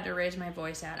never had to raise my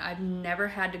voice at, I've never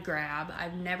had to grab,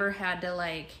 I've never had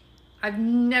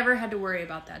to worry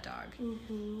about that dog.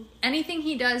 Anything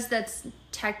he does that's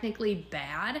technically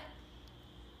bad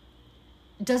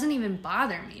doesn't even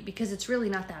bother me because it's really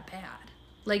not that bad.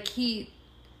 Like, he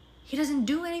doesn't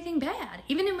do anything bad.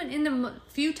 Even in the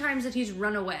few times that he's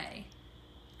run away,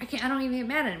 I don't even get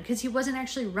mad at him because he wasn't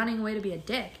actually running away to be a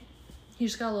dick. He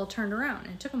just got a little turned around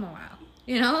and it took him a while.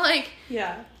 You know, like,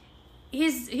 yeah,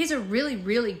 he's a really,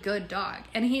 really good dog.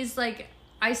 And he's like,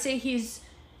 I say he's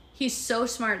so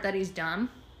smart that he's dumb.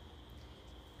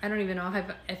 I don't even know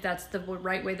if that's the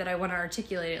right way that I want to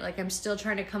articulate it. Like, I'm still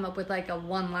trying to come up with like a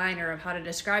one-liner of how to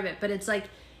describe it. But it's like,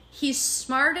 he's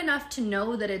smart enough to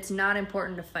know that it's not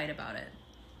important to fight about it.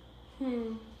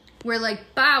 Where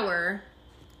like Bauer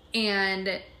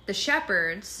and the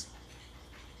Shepherds,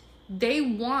 they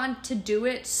want to do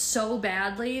it so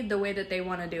badly the way that they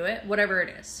want to do it, whatever it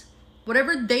is.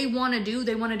 Whatever they want to do,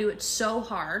 they want to do it so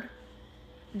hard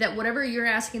that whatever you're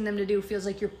asking them to do feels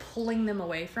like you're pulling them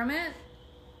away from it.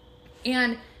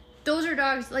 And those are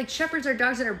dogs, like Shepherds are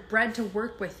dogs that are bred to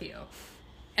work with you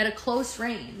at a close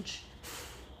range.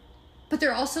 But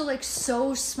they're also like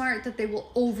so smart that they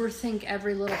will overthink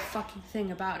every little fucking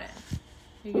thing about it.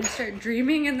 Are you gonna start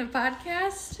dreaming in the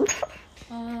podcast?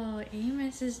 Oh,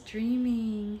 Amos is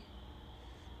dreaming.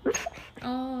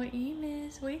 Oh,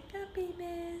 Amos, wake up,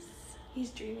 Amos.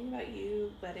 He's dreaming about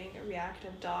you letting a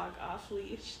reactive dog off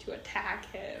leash to attack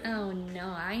him. Oh no,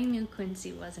 I knew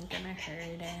Quincy wasn't gonna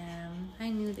hurt him. I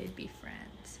knew they'd be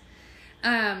friends.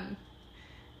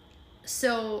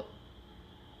 So,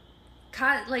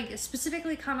 like,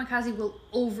 specifically Kamikaze will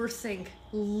overthink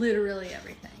literally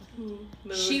everything.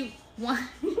 She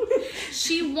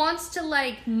wants to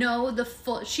like know the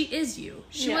full, she is you.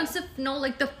 She wants to know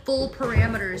like the full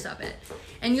parameters of it.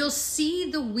 And you'll see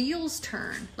the wheels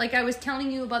turn. Like I was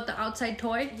telling you about the outside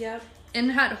toy. Yep. And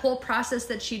that whole process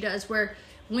that she does where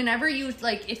whenever you,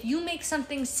 like, if you make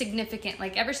something significant,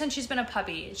 like ever since she's been a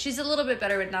puppy, she's a little bit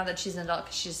better with now that she's an adult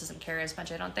because she just doesn't care as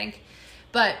much, I don't think.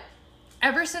 But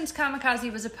ever since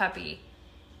Kamikaze was a puppy,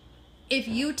 if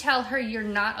you tell her you're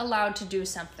not allowed to do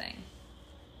something,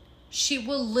 she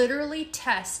will literally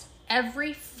test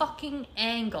every fucking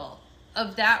angle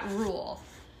of that rule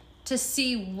to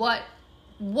see what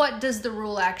does the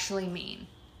rule actually mean.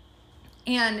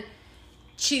 And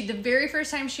the very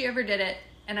first time she ever did it,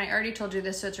 and I already told you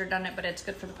this, so it's redundant, but it's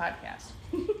good for the podcast.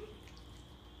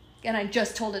 And I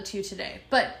just told it to you today.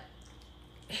 But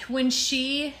when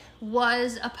she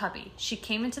was a puppy, she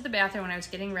came into the bathroom when I was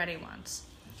getting ready once.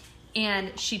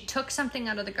 And she took something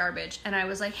out of the garbage, and I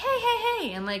was like,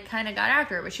 hey, and like kind of got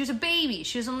after her. But she was a baby.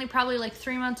 She was only probably like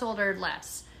 3 months old or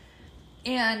less.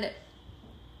 And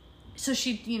so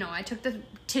she, I took the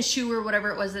tissue or whatever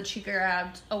it was that she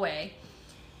grabbed away.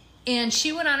 And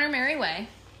she went on her merry way.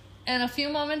 And a few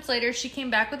moments later, she came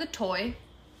back with a toy.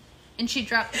 And she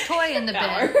dropped the toy in the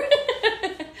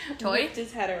bin. Toy? Whipped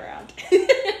his head around.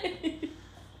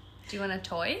 Do you want a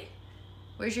toy?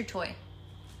 Where's your toy?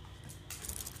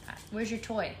 Where's your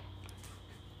toy?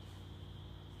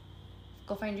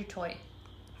 Go find your toy.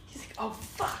 He's like, oh,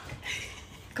 fuck.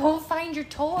 Go find your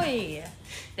toy.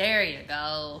 There you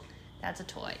go. That's a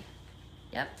toy.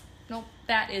 Yep. Nope,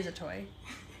 that is a toy.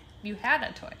 You had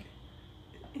a toy.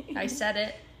 I said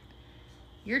it.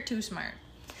 You're too smart.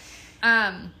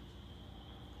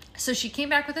 So she came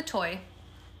back with a toy.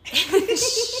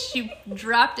 She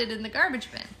dropped it in the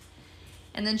garbage bin.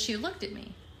 And then she looked at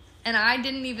me. And I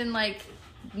didn't even,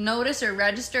 notice or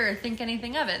register or think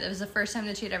anything of it. It was the first time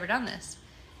that she had ever done this.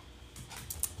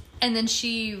 And then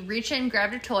she reached in,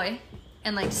 grabbed her toy,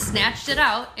 and, snatched it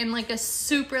out in, a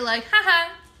super,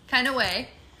 haha kind of way.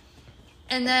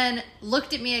 And then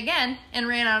looked at me again and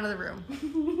ran out of the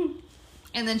room.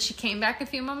 And then she came back a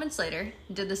few moments later,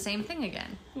 did the same thing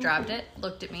again. Dropped it,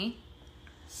 looked at me,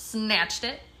 snatched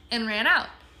it, and ran out.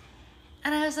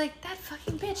 And I was like, that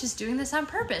fucking bitch is doing this on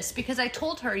purpose, because I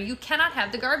told her, you cannot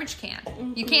have the garbage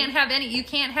can. You can't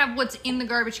have what's in the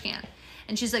garbage can.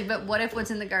 And she's like, but what if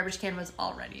what's in the garbage can was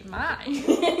already mine?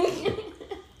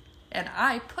 And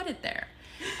I put it there.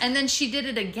 And then she did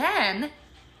it again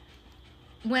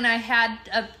when I had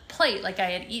a plate, I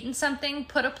had eaten something,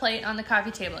 put a plate on the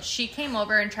coffee table. She came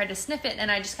over and tried to sniff it,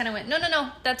 and I just kind of went, no,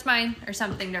 that's mine, or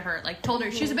something to her. Told her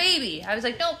she's a baby. I was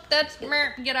like, nope,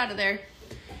 get out of there.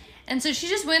 And so she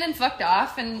just went and fucked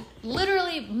off, and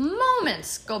literally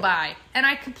moments go by, and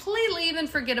I completely even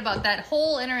forget about that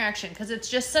whole interaction, because it's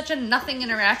just such a nothing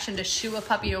interaction to shoo a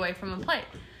puppy away from a plate.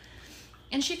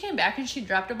 And she came back and she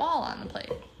dropped a ball on the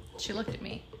plate. She looked at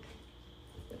me,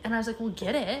 and I was like, well,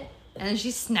 get it. And then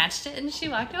she snatched it and she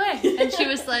walked away. And she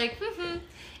was like,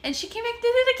 And she came back and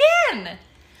did it again.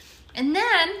 And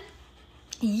then,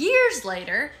 years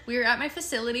later, we were at my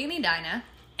facility in Edina.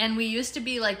 And we used to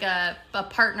be a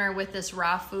partner with this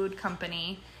raw food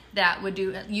company that would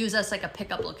use us like a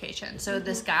pickup location. So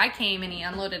this guy came and he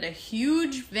unloaded a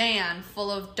huge van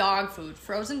full of dog food,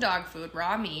 frozen dog food,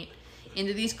 raw meat,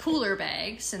 into these cooler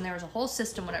bags. And there was a whole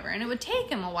system, whatever. And it would take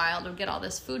him a while to get all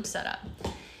this food set up.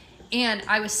 And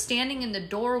I was standing in the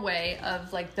doorway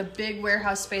of the big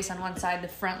warehouse space on one side, the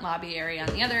front lobby area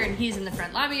on the other, and he's in the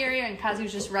front lobby area, and Kazi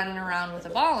was just running around with a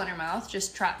ball in her mouth,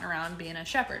 just trotting around being a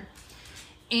shepherd.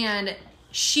 And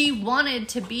she wanted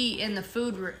to be in the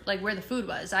food, where the food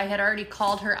was. I had already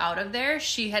called her out of there.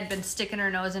 She had been sticking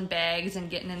her nose in bags and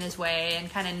getting in his way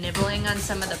and kind of nibbling on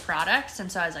some of the products,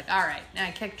 and so I was like, all right. And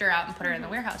I kicked her out and put her in the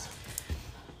warehouse.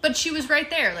 But she was right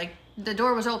there, the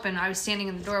door was open. I was standing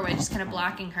in the doorway, just kind of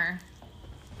blocking her.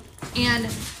 And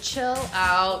chill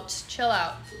out.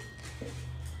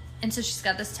 And so she's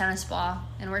got this tennis ball,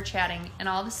 and we're chatting. And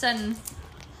all of a sudden,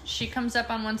 she comes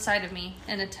up on one side of me,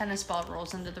 and a tennis ball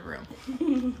rolls into the room.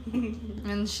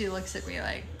 And she looks at me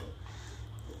like,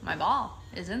 my ball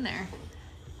is in there.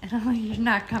 And I'm like, you're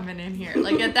not coming in here.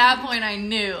 At that point, I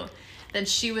knew that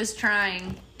she was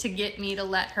trying to get me to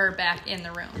let her back in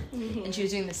the room. And she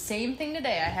was doing the same thing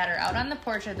today. I had her out on the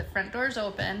porch, the front door's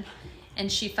open,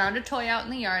 and she found a toy out in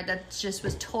the yard that just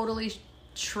was totally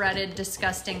shredded,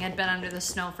 disgusting, had been under the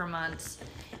snow for months.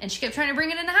 And she kept trying to bring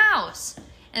it in the house.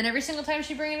 And every single time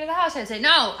she'd bring it into the house, I'd say,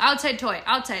 no, outside toy,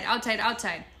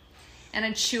 outside. And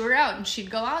I'd shoo her out, and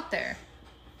she'd go out there.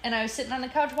 And I was sitting on the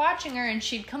couch watching her, and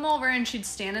she'd come over, and she'd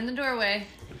stand in the doorway.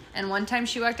 And one time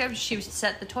she walked up, she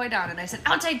set the toy down, and I said,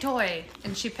 outside toy.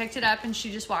 And she picked it up, and she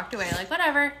just walked away,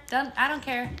 whatever, I don't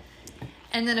care.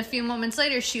 And then a few moments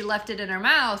later, she left it in her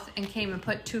mouth and came and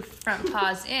put 2 front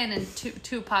paws in and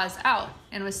two paws out,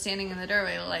 and was standing in the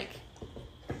doorway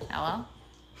hello?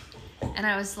 And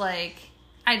I was like,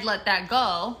 I'd let that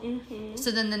go.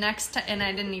 So then the next time, and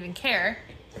I didn't even care,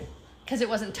 because it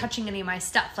wasn't touching any of my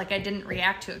stuff. I didn't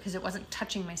react to it because it wasn't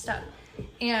touching my stuff.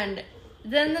 And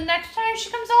then the next time,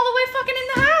 she comes all the way fucking in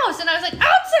the house, and I was like,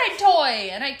 outside toy!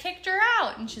 And I kicked her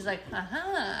out, and she's like,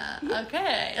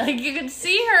 okay. You could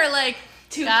see her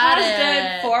 2 paws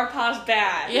good, 4 paws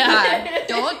bad. Yeah,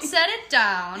 don't set it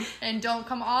down, and don't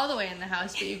come all the way in the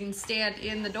house, but you can stand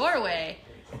in the doorway.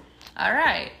 All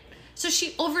right. So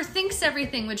she overthinks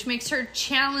everything, which makes her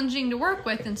challenging to work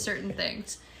with in certain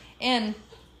things. And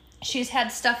she's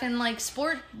had stuff in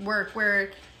sport work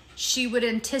where she would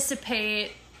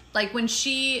anticipate, when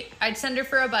I'd send her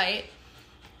for a bite,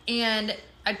 and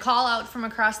I'd call out from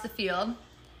across the field,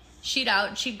 she'd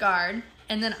guard,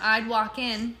 and then I'd walk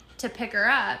in to pick her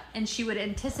up, and she would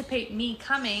anticipate me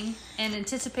coming and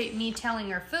anticipate me telling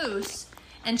her foos,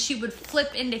 and she would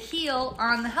flip into heel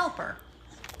on the helper.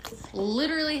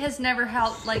 Literally has never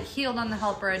healed on the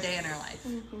helper a day in her life.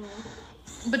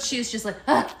 But she was just like,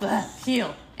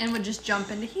 heel, and would just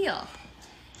jump into heel.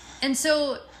 And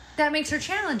so that makes her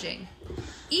challenging.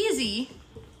 Easy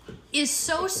is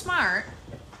so smart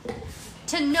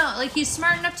to know, like, he's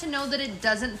smart enough to know that it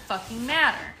doesn't fucking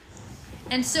matter.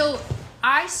 And so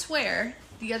I swear,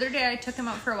 the other day I took him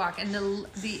out for a walk, and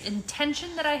the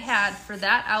intention that I had for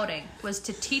that outing was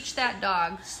to teach that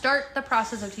dog, start the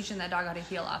process of teaching that dog how to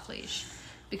heel off leash.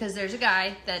 Because there's a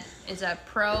guy that is a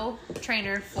pro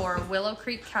trainer for Willow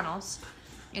Creek Kennels,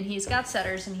 and he's got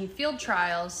setters, and he field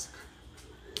trials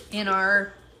in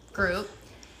our group,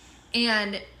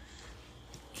 and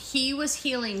he was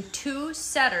heeling 2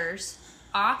 setters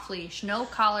off leash, no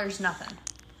collars, nothing.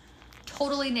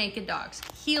 Totally naked dogs,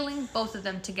 heeling both of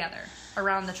them together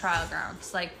around the trial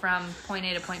grounds, like from point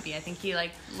A to point B. I think he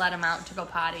like let them out to go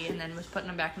potty and then was putting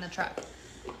them back in the truck.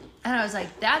 And I was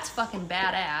like, that's fucking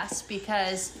badass,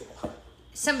 because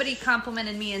somebody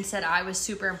complimented me and said I was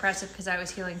super impressive because I was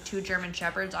heeling 2 German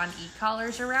Shepherds on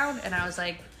e-collars around. And I was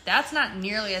like, that's not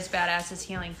nearly as badass as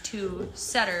heeling 2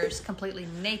 setters completely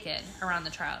naked around the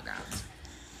trial grounds.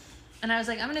 And I was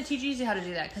like, I'm going to teach Easy how to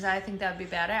do that because I think that would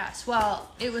be badass. Well,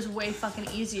 it was way fucking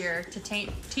easier to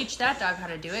teach that dog how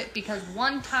to do it, because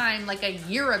one time, like a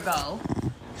year ago,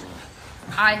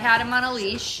 I had him on a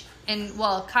leash, and,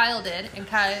 well, Kyle did, and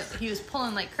Kyle, he was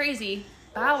pulling like crazy.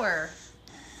 Bauer,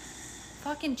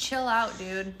 fucking chill out,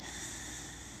 dude.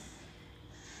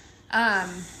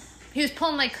 He was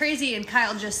pulling like crazy, and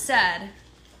Kyle just said,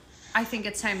 I think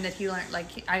it's time that he learned,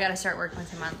 like, I got to start working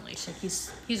with him on the leash. Like,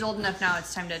 he's old enough now,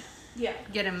 it's time to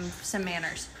get him some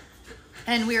manners.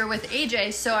 And we were with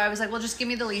AJ, so I was like, well, just give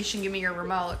me the leash and give me your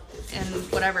remote and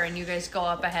whatever, and you guys go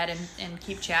up ahead and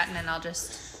keep chatting, and I'll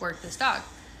just work this dog.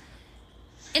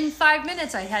 In 5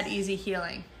 minutes, I had Easy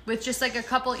heeling with just like a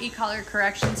couple e-collar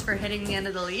corrections for hitting the end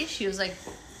of the leash. He was like,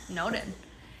 noted.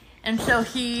 And so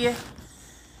he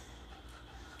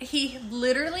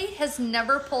literally has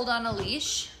never pulled on a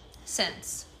leash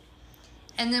since.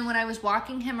 And then when I was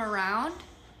walking him around,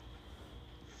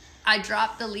 I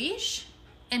dropped the leash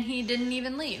and he didn't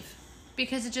even leave,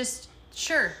 because it just,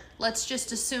 sure, let's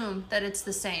just assume that it's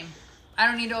the same. I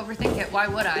don't need to overthink it. Why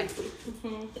would I?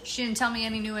 She didn't tell me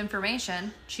any new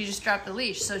information. She just dropped the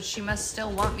leash, so she must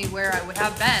still want me where I would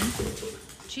have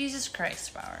been. Jesus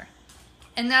Christ, Bauer.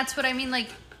 And that's what I mean, like,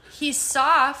 he's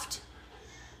soft,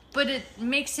 but it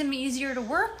makes him easier to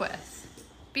work with,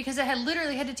 because I had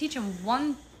literally had to teach him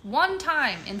one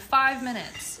time in 5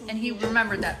 minutes, and he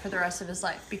remembered that for the rest of his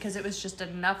life, because it was just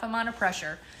enough amount of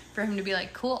pressure for him to be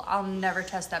like, cool, I'll never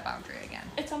test that boundary again.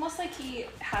 It's almost like he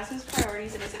has his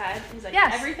priorities in his head. He's like,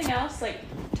 yes, everything else, like,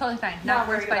 totally fine, not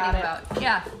worth fighting about.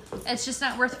 Yeah, it's just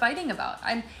not worth fighting about.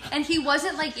 And he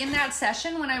wasn't like, in that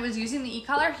session when I was using the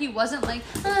e-collar, he wasn't like,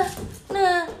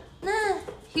 nah.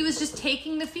 He was just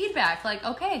taking the feedback, like,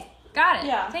 okay, got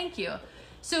it, thank you.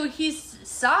 So he's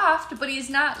soft, but he's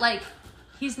not like,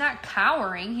 he's not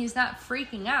cowering, he's not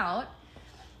freaking out.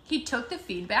 He took the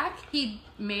feedback, he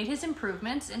made his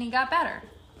improvements, and he got better.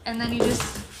 And then he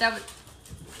just, that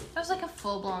was like a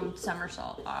full-blown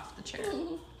somersault off the chair.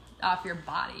 Off your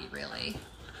body, really.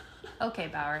 Okay,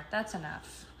 Bauer, that's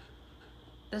enough.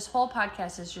 This whole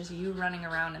podcast is just you running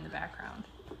around in the background.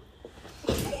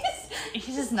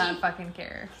 He does not fucking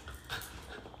care.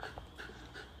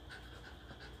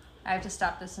 I have to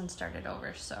stop this and start it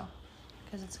over, so,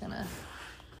 because it's gonna...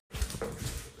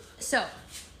 So,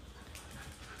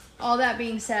 all that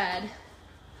being said,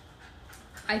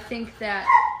 I think that...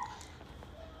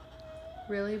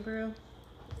 Really, Brew?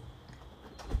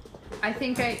 I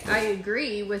think I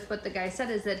agree with what the guy said,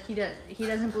 is that he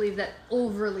doesn't believe that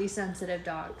overly sensitive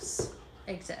dogs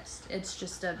exist. It's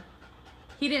just a...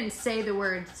 He didn't say the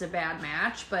words, it's a bad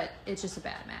match, but it's just a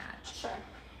bad match. Sure.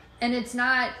 And it's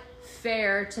not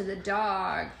fair to the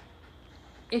dog.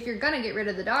 If you're gonna get rid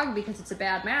of the dog because it's a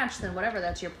bad match, then whatever,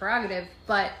 that's your prerogative.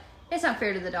 But it's not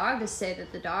fair to the dog to say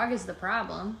that the dog is the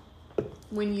problem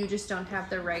when you just don't have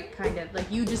the right kind of,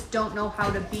 like, you just don't know how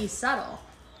to be subtle.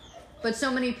 But so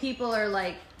many people are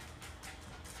like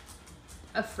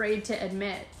afraid to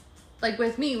admit, like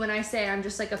with me, when I say I'm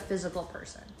just like a physical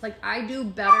person, like I do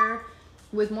better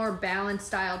with more balanced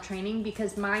style training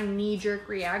because my knee-jerk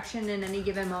reaction in any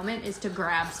given moment is to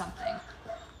grab something.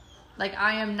 Like,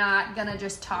 I am not gonna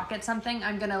just talk at something.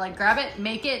 I'm gonna like grab it,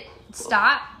 make it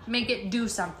stop, make it do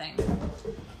something.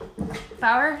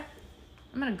 Bauer,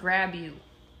 I'm gonna grab you.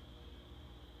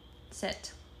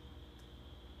 Sit.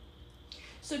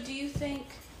 So do you think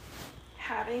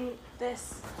having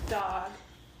this dog,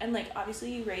 and like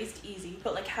obviously you raised Easy,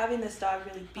 but like having this dog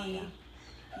really be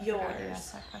yours. I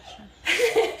asked that question.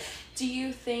 Do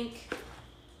you think?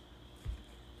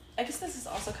 I guess this is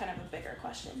also kind of a bigger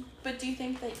question, but do you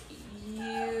think that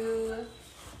you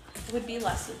would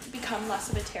become less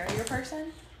of a terrier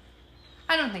person?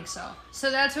 I don't think so. So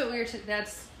that's what we were.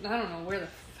 That's I don't know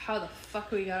how the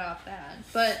fuck we got off that,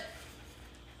 but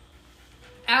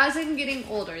as I'm getting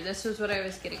older, this was what I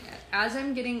was getting at. As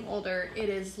I'm getting older, it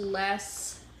is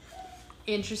less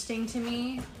interesting to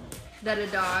me that a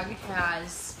dog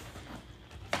has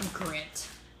grit.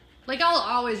 Like, I'll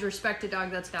always respect a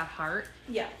dog that's got heart.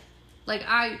 Yeah. Like,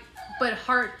 but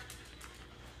heart,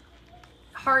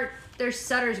 there's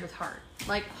setters with heart.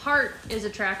 Like, heart is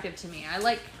attractive to me. I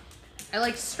like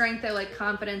strength, I like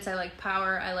confidence, I like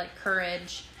power, I like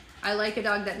courage. I like a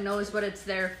dog that knows what it's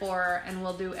there for and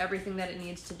will do everything that it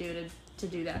needs to do to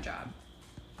do that job.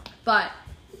 But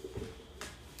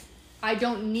I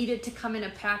don't need it to come in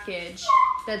a package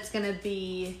that's going to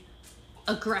be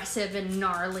aggressive and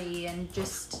gnarly and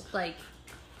just like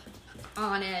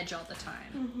on edge all the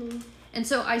time. Mm-hmm. And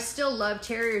so I still love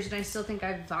terriers, and I still think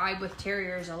I vibe with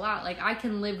terriers a lot. Like, I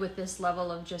can live with this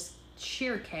level of just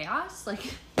sheer chaos.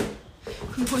 Like,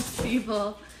 most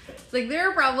people, like, there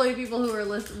are probably people who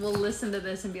will listen to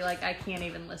this and be like, I can't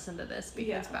even listen to this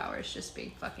because Bauer's just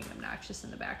being fucking obnoxious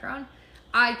in the background.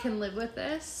 I can live with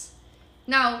this.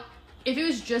 Now, if it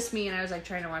was just me and I was like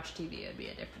trying to watch TV, it'd be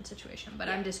a different situation, but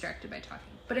I'm distracted by talking.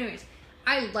 But anyways,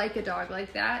 I like a dog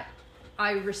like that.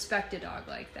 I respect a dog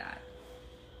like that.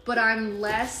 But I'm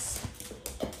less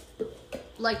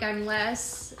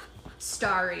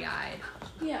starry-eyed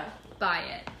by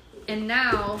it. And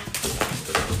now,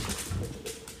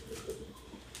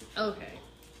 okay,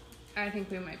 I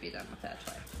think we might be done with that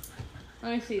toy.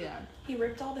 Let me see that. He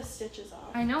ripped all the stitches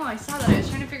off. I know, I saw that. I was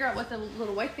trying to figure out what the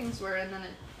little white things were, and then it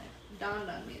dawned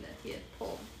on me that he had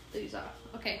pulled these off.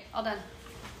 Okay, all done.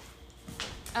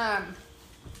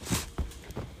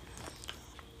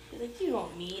 Like, you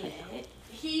don't mean it.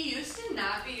 He used to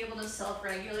not be able to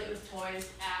self-regulate with toys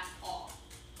at all.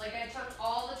 Like, I took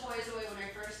all the toys away when I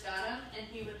first got him, and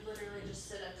he would literally just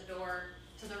sit at the door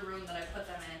to the room that I put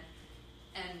them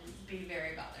in and be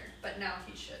very bothered. But now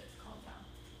he should calm down.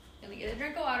 Gonna get a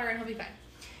drink of water and he'll be fine.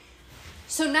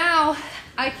 So now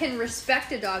I can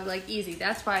respect a dog like Easy.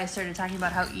 That's why I started talking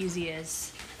about how Easy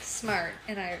is smart,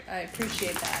 and I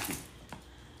appreciate that.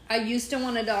 I used to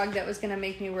want a dog that was going to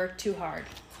make me work too hard.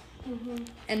 Mm-hmm.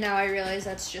 And now I realize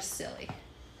that's just silly.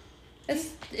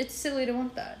 It's silly to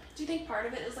want that. Do you think part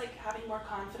of it is like having more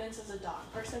confidence as a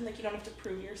dog person? Like, you don't have to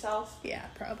prove yourself? Yeah,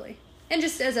 probably. And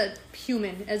just as a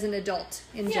human, as an adult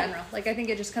in general. Like, I think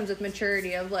it just comes with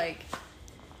maturity of like,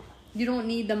 you don't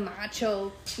need the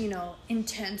macho,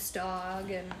 intense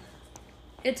dog. And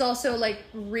it's also like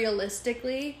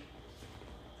realistically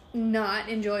not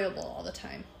enjoyable all the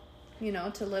time.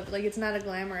 To live, like, it's not a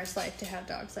glamorous life to have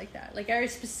dogs like that. Like, I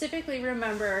specifically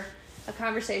remember a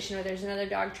conversation where there's another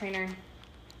dog trainer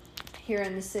here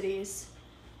in the cities,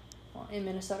 in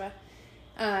Minnesota,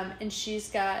 and she's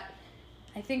got,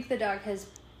 I think the dog has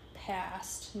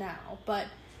passed now, but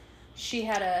she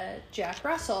had a Jack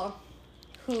Russell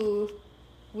who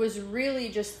was really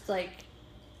just, like,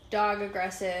 dog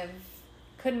aggressive,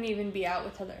 couldn't even be out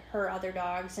with her other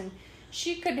dogs, and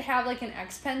she could have, like, an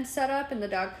X-pen set up, and the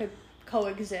dog could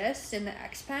coexist in the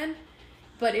X-pen,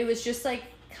 but it was just, like,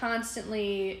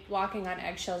 constantly walking on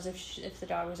eggshells if the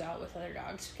dog was out with other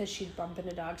dogs, because she'd bump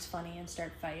into dogs funny and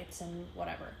start fights and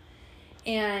whatever.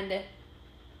 And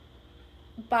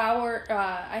Bauer,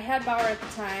 I had Bauer at the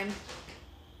time,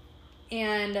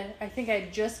 and I think I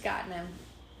had just gotten him,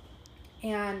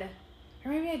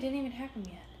 or maybe I didn't even have him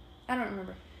yet. I don't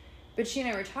remember. But she and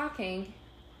I were talking,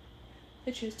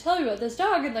 and she was telling me about this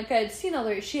dog, and like I had seen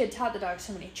she had taught the dog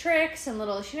so many tricks and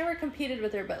she never competed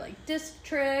with her, but like disc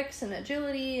tricks and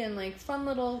agility and like fun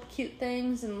little cute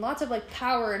things and lots of like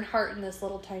power and heart in this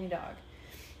little tiny dog.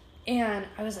 And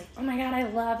I was like, oh my God, I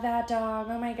love that dog.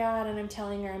 Oh my God. And I'm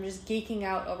telling her, I'm just geeking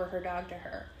out over her dog to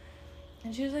her.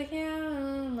 And she was like, yeah.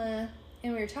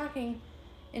 And we were talking,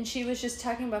 and she was just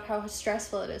talking about how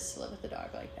stressful it is to live with a dog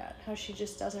like that. How she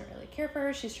just doesn't really care for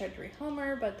her. She's tried to rehome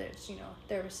her, but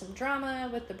there was some drama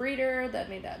with the breeder that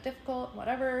made that difficult,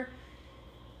 whatever.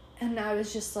 And I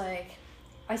was just like,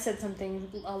 I said something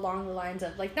along the lines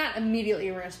of, like, not immediately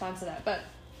in response to that, but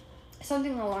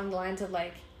something along the lines of,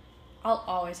 like, I'll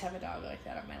always have a dog like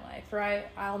that in my life, or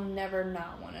I'll never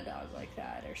not want a dog like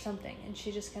that, or something. And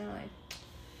she just kind of like,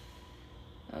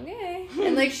 okay.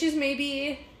 And like, she's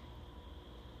maybe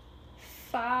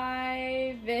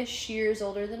 5-ish years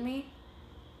older than me.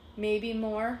 maybe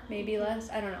more, maybe less.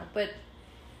 I don't know. But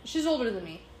she's older than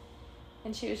me.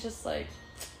 And she was just like,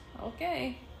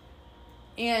 okay.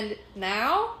 And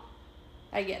now,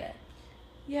 I get it.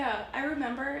 Yeah, I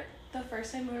remember the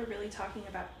first time we were really talking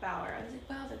about Bauer. I was like,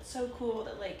 wow, that's so cool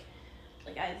that, like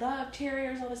I love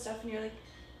terriers, all this stuff. And you're like,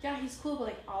 yeah, he's cool, but,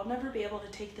 like, I'll never be able to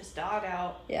take this dog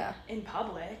out in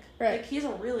public. Right. Like, he's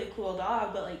a really cool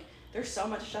dog, but, like, there's so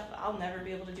much stuff that I'll never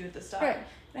be able to do with this dog. Right. And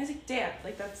I was like, damn,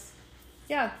 like, that's...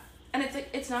 Yeah. And it's, like,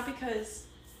 it's not because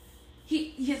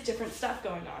he has different stuff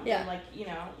going on. Yeah. Than, like, you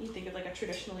know, you think of, like, a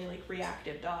traditionally, like,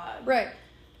 reactive dog. Right.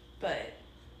 But...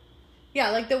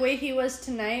 Yeah, like the way he was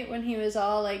tonight when he was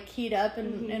all, like, keyed up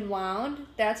and wound,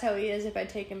 that's how he is if I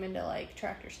take him into, like,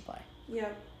 Tractor Supply. Yeah.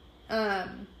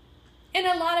 And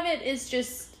a lot of it is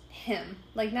just him.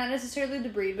 Like, not necessarily the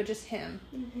breed, but just him.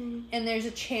 Mm-hmm. And there's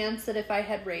a chance that if I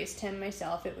had raised him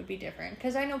myself, it would be different.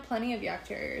 Because I know plenty of Yak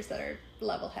Terriers that are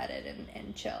level-headed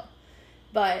and chill.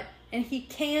 And he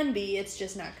can be, it's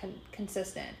just not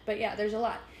consistent. But yeah, there's a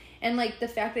lot. And, like, the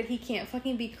fact that he can't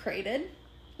fucking be crated.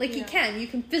 Like, he can. You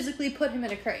can physically put him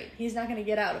in a crate. He's not going to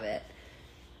get out of it.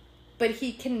 But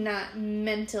he cannot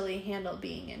mentally handle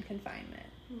being in confinement.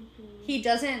 Mm-hmm. He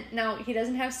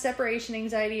doesn't have separation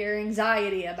anxiety or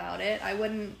anxiety about it.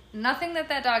 Nothing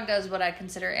that dog does would I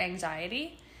consider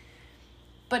anxiety.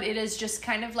 But it is just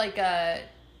kind of like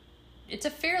it's a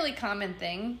fairly common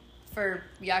thing for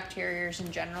Yak Terriers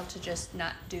in general to just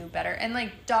not do better. And,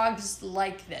 like, dogs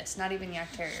like this, not even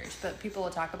Yak Terriers, but people will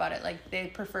talk about it, like, they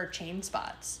prefer chain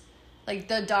spots. Like,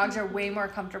 the dogs are way more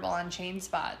comfortable on chain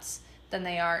spots than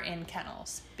they are in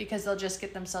kennels because they'll just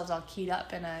get themselves all keyed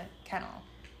up in a kennel.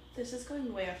 This is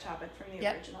going way off topic from the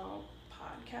original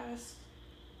podcast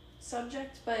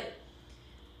subject, but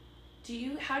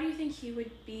how do you think he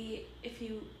would be if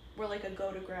you were, like, a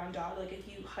go-to-ground dog? Like, if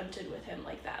you hunted with him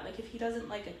like that? Like, if he doesn't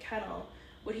like a kennel,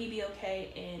 would he be okay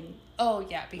in... Oh,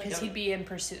 yeah, because he'd be in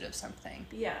pursuit of something.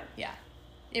 Yeah. Yeah.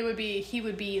 He would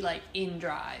be, like, in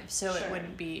drive, so it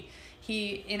wouldn't be...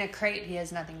 in a crate, he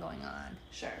has nothing going on.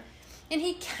 Sure. And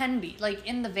he can be. Like,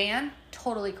 in the van,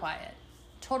 totally quiet.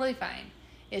 Totally fine.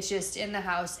 It's just in the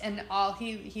house, and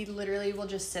he literally will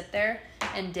just sit there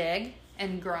and dig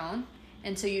and groan.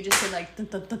 And so you just hear, like, dun,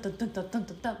 dun, dun, dun, dun, dun,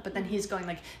 dun, dun, but then he's going,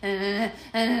 like,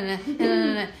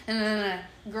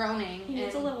 groaning. He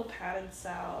needs a little padded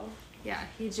cell. Yeah,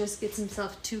 he just gets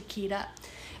himself too keyed up.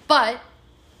 But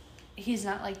he's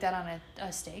not like that on a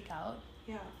stakeout.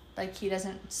 Yeah. Like, he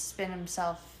doesn't spin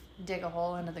himself, dig a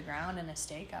hole into the ground in a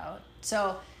stakeout.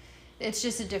 So it's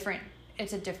just they're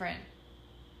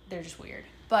just weird.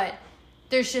 But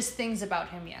there's just things about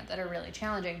him, that are really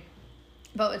challenging.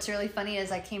 But what's really funny is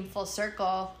I came full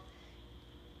circle.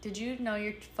 Did you know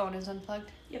your phone is unplugged?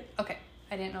 Yep. Okay.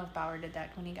 I didn't know if Bauer did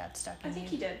that when he got stuck in I think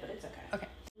he did, but it's okay. Okay.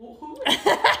 Who?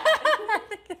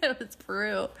 It was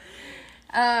Peru.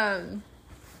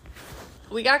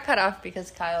 We got cut off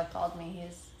because Kyle called me.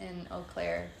 He's in Eau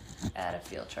Claire at a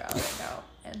field trial right now.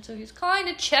 And so he's calling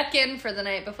to check in for the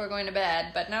night before going to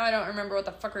bed. But now I don't remember what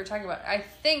the fuck we were talking about. I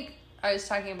think I was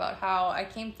talking about how I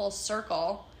came full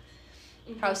circle.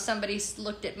 Mm-hmm. How somebody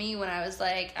looked at me when I was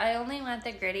like, I only want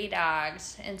the gritty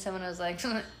dogs. And someone was like,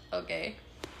 okay.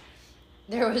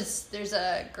 There's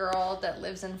a girl that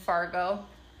lives in Fargo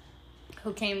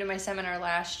who came to my seminar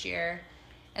last year.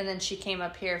 And then she came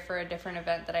up here for a different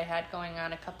event that I had going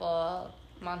on a couple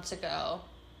months ago.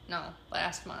 No,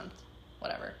 last month.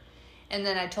 Whatever. And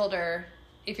then I told her,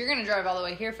 if you're going to drive all the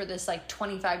way here for this, like,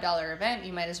 $25 event,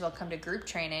 you might as well come to group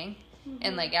training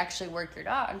and, like, actually work your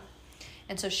dog.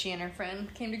 And so she and her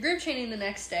friend came to group training the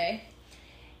next day.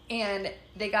 And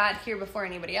they got here before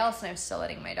anybody else, and I was still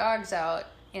letting my dogs out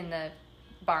in the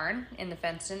barn, in the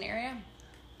fenced-in area.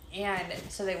 And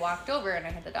so they walked over, and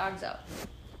I had the dogs out.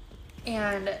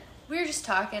 And we were just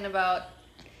talking about,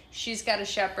 she's got a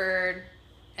shepherd,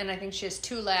 and I think she has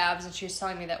 2 labs, and she was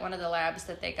telling me that one of the labs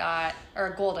that they got, or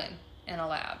a golden and a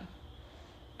lab.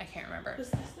 I can't remember. Was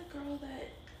this the girl that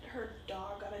her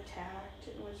dog got attacked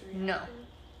and was reactive? No.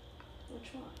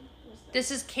 Which one was that?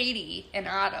 This is Katie and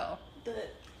Otto.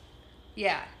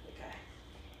 Yeah. Okay.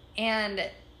 And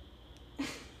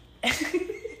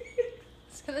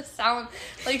it's gonna sound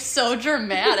like so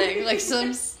dramatic, like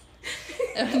some.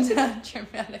 It's not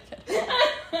dramatic at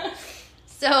all.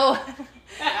 So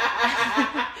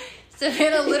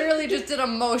Savannah literally just did a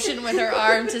motion with her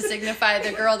arm to signify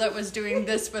the girl that was doing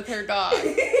this with her dog.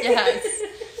 Yes.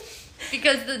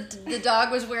 Because the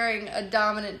dog was wearing a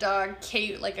dominant dog,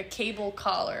 like a cable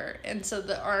collar. And so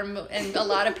the arm, and a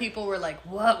lot of people were like,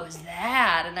 what was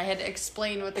that? And I had to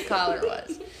explain what the collar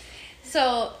was.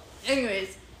 So,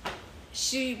 anyways,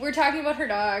 we're talking about her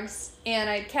dogs, and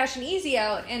I cashed an Easy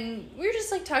out, and we were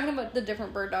just like talking about the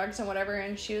different bird dogs and whatever,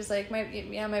 and she was like,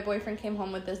 my boyfriend came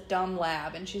home with this dumb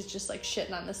lab, and she's just like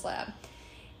shitting on this lab.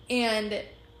 And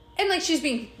like she's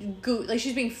being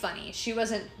she's being funny. She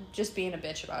wasn't just being a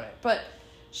bitch about it, but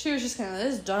she was just kind of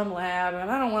this dumb lab,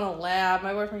 and I don't want a lab.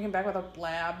 My boyfriend came back with a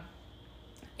lab.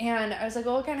 And I was like,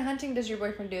 well, what kind of hunting does your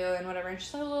boyfriend do and whatever? And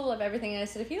she's like, a little of everything. And I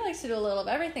said, if he likes to do a little of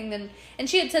everything, then... And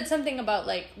she had said something about,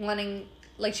 like, wanting...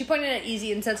 Like, she pointed at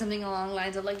Easy and said something along the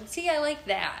lines of, like, see, I like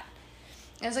that.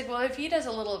 And I was like, well, if he does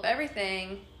a little of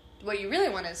everything, what you really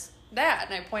want is that.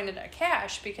 And I pointed at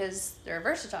Cash because they're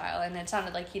versatile. And it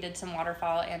sounded like he did some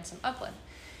waterfowl and some upland.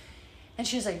 And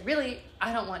she was like, really?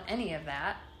 I don't want any of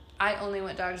that. I only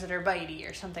want dogs that are bitey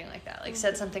or something like that. Like,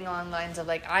 said something along the lines of,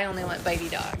 like, I only want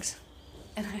bitey dogs.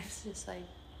 And I was just like,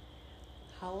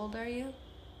 how old are you?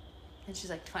 And she's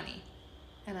like, 20.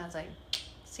 And I was like,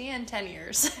 see you in 10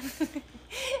 years.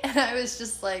 And I was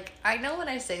just like, I know when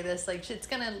I say this, like,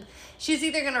 she's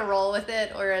either going to roll with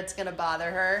it or it's going to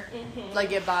bother her. Mm-hmm.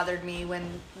 Like, it bothered me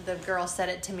when the girl said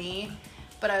it to me.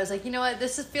 But I was like, you know what?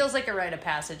 Feels like a rite of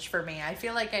passage for me. I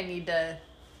feel like I need to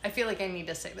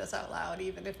say this out loud,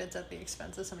 even if it's at the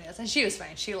expense of somebody else. And she was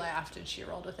fine. She laughed and she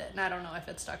rolled with it. And I don't know if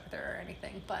it stuck with her or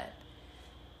anything, but...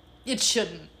 It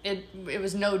shouldn't. It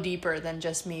was no deeper than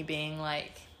just me being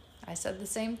like, I said the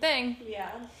same thing.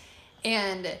 Yeah.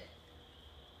 And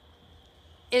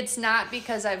it's not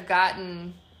because I've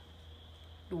gotten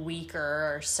weaker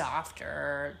or softer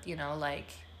or, you know, like,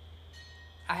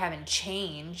 I haven't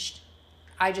changed.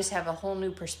 I just have a whole new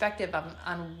perspective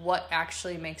on what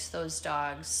actually makes those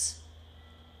dogs,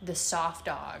 the soft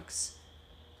dogs,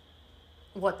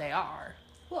 what they are.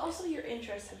 Well, also your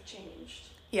interests have changed.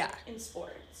 Yeah. In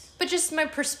sports. But just my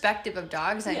perspective of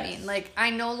dogs, I yes. mean. Like,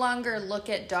 I no longer look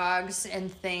at dogs and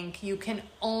think you can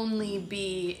only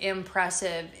be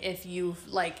impressive if you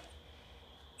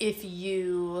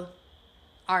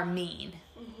are mean.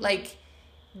 Mm-hmm. Like,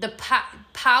 the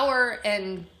power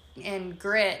and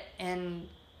grit and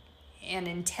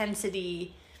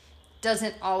intensity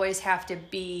doesn't always have to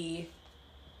be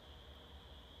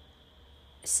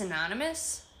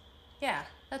synonymous. Yeah,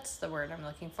 that's the word I'm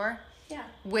looking for. Yeah.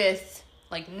 With,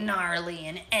 like, gnarly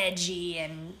and edgy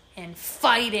and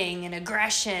fighting and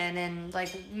aggression and,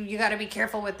 like, you got to be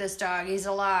careful with this dog. He's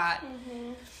a lot.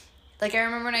 Mm-hmm. Like, I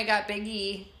remember when I got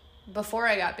Biggie, before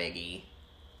I got Biggie,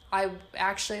 I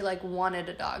actually, like, wanted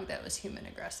a dog that was human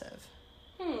aggressive.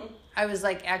 I was,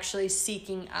 like, actually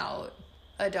seeking out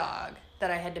a dog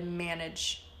that I had to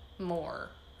manage more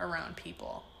around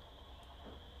people.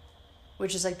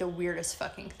 Which is, like, the weirdest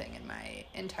fucking thing in my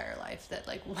entire life. That,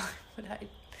 like,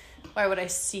 why would I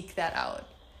seek that out?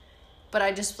 But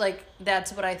I just, like,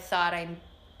 that's what I thought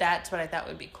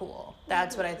would be cool.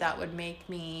 That's what I thought would make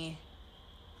me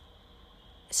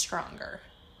stronger.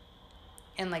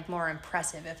 And, like, more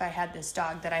impressive if I had this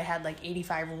dog that I had, like,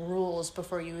 85 rules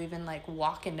before you even, like,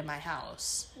 walk into my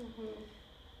house. Mm-hmm.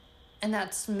 And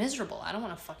that's miserable. I don't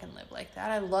want to fucking live like that.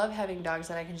 I love having dogs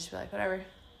that I can just be like, whatever.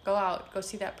 Go out, go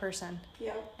see that person.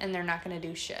 Yeah. And they're not going to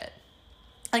do shit.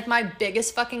 Like, my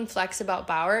biggest fucking flex about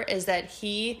Bauer is that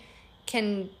he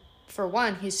can, for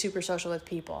one, he's super social with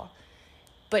people.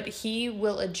 But he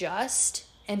will adjust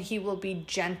and he will be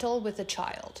gentle with a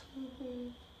child. Mm-hmm.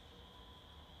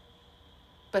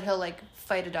 But he'll, like,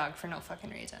 fight a dog for no fucking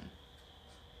reason.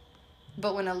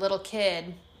 But when a little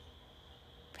kid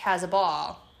has a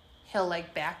ball, he'll,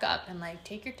 like, back up and, like,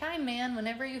 take your time, man.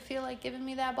 Whenever you feel like giving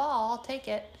me that ball, I'll take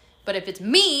it. But if it's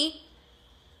me,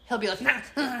 he'll be like,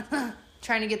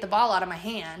 trying to get the ball out of my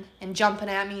hand and jumping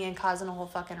at me and causing a whole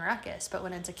fucking ruckus. But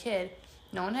when it's a kid,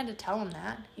 no one had to tell him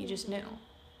that. He just knew.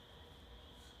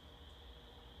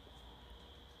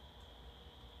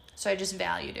 So I just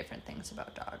value different things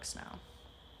about dogs now.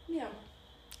 Yeah.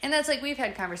 And that's, like, we've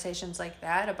had conversations like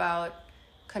that about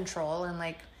control and,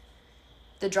 like,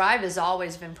 the drive has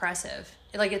always been impressive.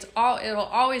 Like, it'll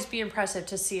always be impressive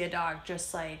to see a dog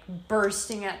just, like,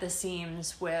 bursting at the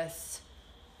seams with,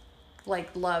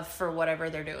 like, love for whatever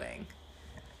they're doing.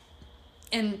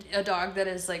 And a dog that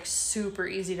is, like, super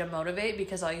easy to motivate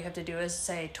because all you have to do is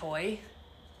say toy.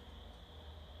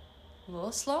 A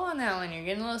little slow on that one. You're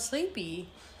getting a little sleepy.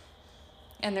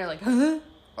 And they're like, huh?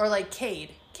 Or, like, Cade.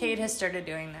 Cade has started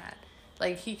doing that.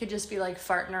 Like, he could just be, like,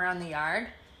 farting around the yard.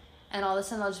 And all of a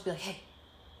sudden, they'll just be like, hey,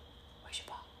 where's your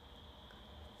ball?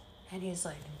 And he's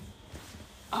like,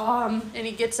 and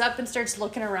he gets up and starts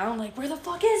looking around like, where the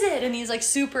fuck is it? And he's, like,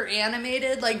 super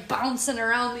animated, like, bouncing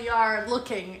around the yard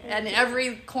looking at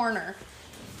every corner.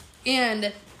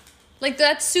 And, like,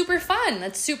 that's super fun.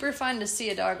 That's super fun to see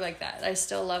a dog like that. I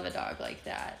still love a dog like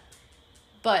that.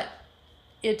 But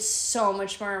it's so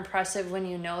much more impressive when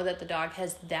you know that the dog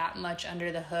has that much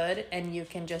under the hood and you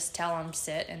can just tell them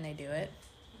sit and they do it.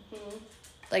 Mm-hmm.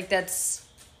 Like that's,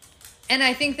 and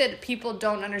I think that people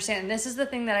don't understand. And this is the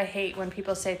thing that I hate when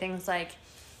people say things like,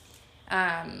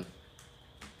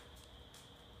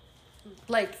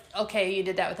 okay, you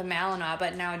did that with a Malinois,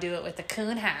 but now do it with a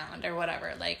Coonhound or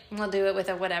whatever. Like, we'll do it with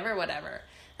a whatever.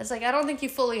 It's like, I don't think you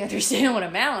fully understand what a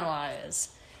Malinois is.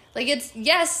 Like, it's,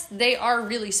 yes, they are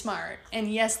really smart.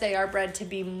 And yes, they are bred to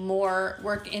be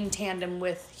work in tandem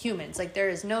with humans. Like, there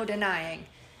is no denying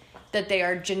that they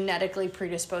are genetically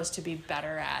predisposed to be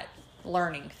better at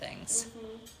learning things.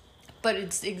 Mm-hmm. But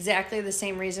it's exactly the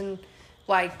same reason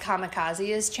why Kamikaze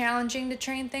is challenging to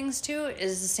train things to,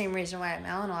 is the same reason why a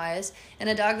Malinois is. And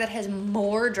a dog that has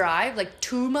more drive, like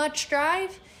too much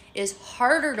drive, is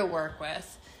harder to work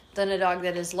with than a dog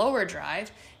that is lower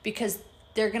drive, because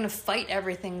they're going to fight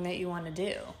everything that you want to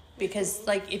do. Because,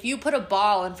 like, if you put a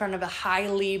ball in front of a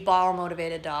highly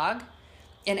ball-motivated dog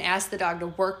and ask the dog to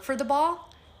work for the ball,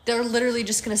 they're literally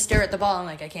just going to stare at the ball and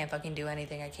like, I can't fucking do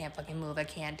anything. I can't fucking move. I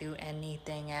can't do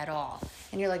anything at all.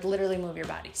 And you're like, literally move your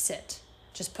body. Sit.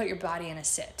 Just put your body in a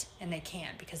sit. And they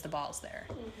can't because the ball's there.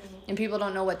 Mm-hmm. And people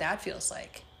don't know what that feels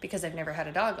like because they've never had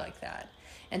a dog like that.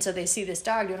 And so they see this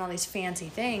dog doing all these fancy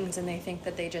things and they think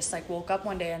that they just like woke up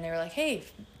one day and they were like, hey,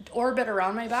 orbit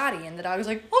around my body. And the dog was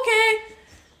like, okay.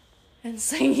 And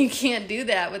it's like, you can't do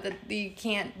that you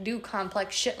can't do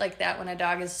complex shit like that when a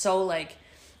dog is so like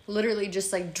literally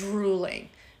just like drooling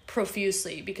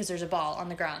profusely because there's a ball on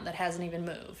the ground that hasn't even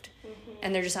moved. Mm-hmm.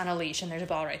 And they're just on a leash and there's a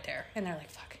ball right there. And they're like,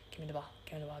 fuck, give me the ball,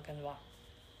 give me the ball, give me the ball.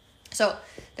 So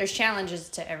there's challenges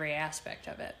to every aspect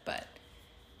of it, but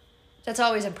that's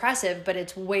always impressive, but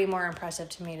it's way more impressive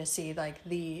to me to see like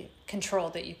the control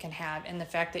that you can have and the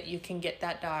fact that you can get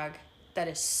that dog that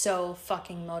is so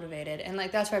fucking motivated. And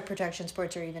like that's why protection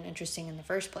sports are even interesting in the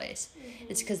first place. Mm-hmm.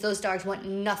 It's because those dogs want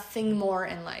nothing more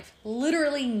in life,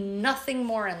 literally nothing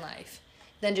more in life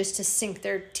than just to sink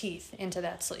their teeth into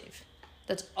that sleeve.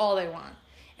 That's all they want.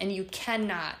 And you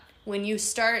cannot, when you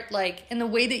start like in the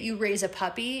way that you raise a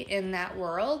puppy in that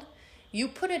world, you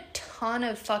put a ton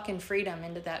of fucking freedom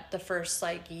into that the first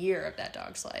like year of that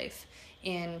dog's life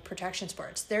in protection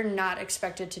sports. They're not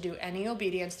expected to do any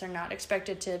obedience. They're not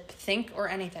expected to think or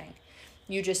anything.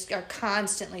 You just are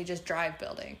constantly just drive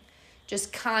building,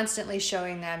 just constantly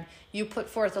showing them you put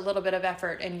forth a little bit of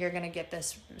effort and you're going to get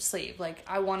this sleeve. Like,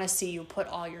 I want to see you put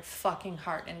all your fucking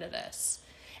heart into this.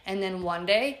 And then one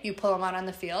day you pull them out on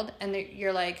the field and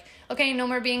you're like, okay, no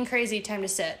more being crazy. Time to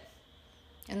sit.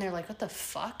 And they're like, what the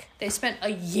fuck? They spent a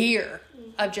year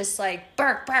of just like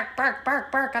bark, bark, bark,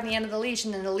 bark, bark on the end of the leash.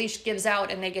 And then the leash gives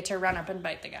out and they get to run up and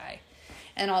bite the guy.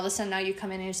 And all of a sudden now you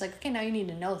come in and it's like, okay, now you need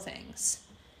to know things.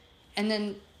 And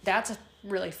then that's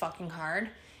really fucking hard.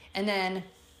 And then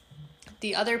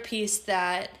the other piece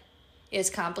that is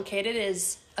complicated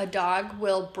is a dog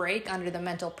will break under the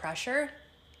mental pressure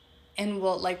and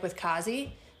will, like with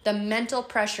Kazi, the mental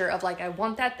pressure of like, I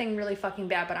want that thing really fucking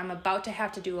bad, but I'm about to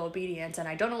have to do obedience and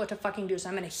I don't know what to fucking do, so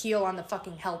I'm going to heel on the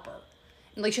fucking helper.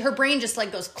 And like her brain just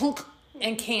like goes clunk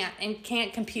and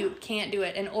can't compute, can't do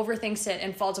it, and overthinks it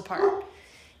and falls apart.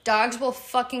 Dogs will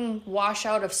fucking wash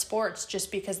out of sports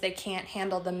just because they can't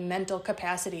handle the mental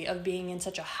capacity of being in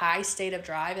such a high state of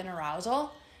drive and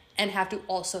arousal and have to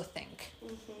also think.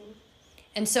 Mm-hmm.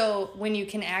 And so when you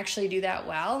can actually do that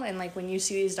well, and like when you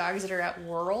see these dogs that are at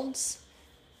Worlds,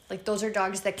 like those are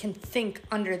dogs that can think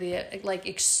under the like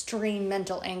extreme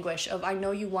mental anguish of, I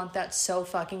know you want that so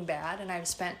fucking bad and I've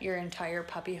spent your entire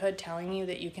puppyhood telling you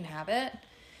that you can have it,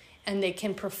 and they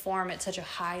can perform at such a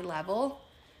high level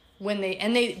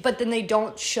but then they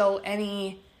don't show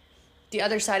any, the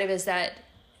other side of it is that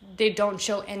they don't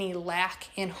show any lack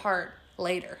in heart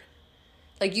later.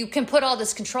 Like you can put all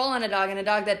this control on a dog, and a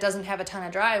dog that doesn't have a ton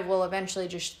of drive will eventually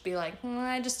just be like,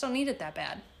 I just don't need it that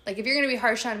bad. Like if you're going to be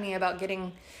harsh on me about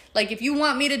getting, like if you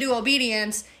want me to do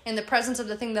obedience in the presence of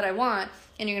the thing that I want,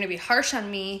 and you're going to be harsh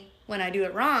on me when I do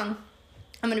it wrong,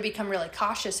 I'm going to become really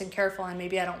cautious and careful, and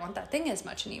maybe I don't want that thing as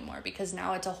much anymore because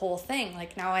now it's a whole thing.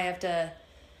 Like now I have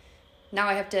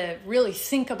to really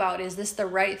think about, is this the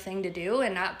right thing to do,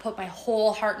 and not put my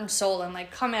whole heart and soul and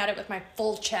like come at it with my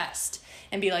full chest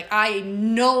and be like, I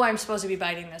know I'm supposed to be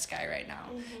biting this guy right now.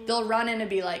 Mm-hmm. They'll run in and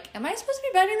be like, am I supposed to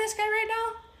be biting this guy right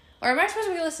now? Or am I supposed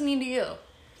to be listening to you?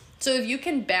 So if you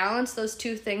can balance those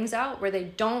two things out where they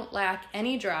don't lack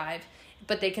any drive,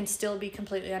 but they can still be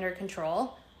completely under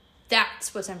control,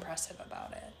 that's what's impressive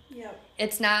about it. Yep.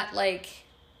 It's not like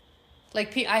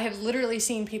I have literally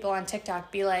seen people on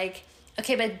TikTok be like,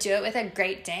 okay, but do it with a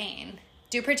Great Dane.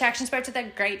 Do protection sports with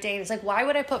a Great Dane. It's like, why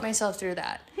would I put myself through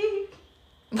that?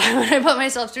 Why would I put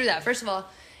myself through that? First of all,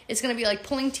 it's going to be like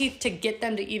pulling teeth to get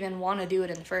them to even want to do it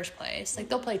in the first place. Like,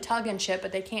 they'll play tug and shit,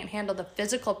 but they can't handle the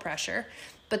physical pressure.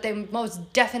 But they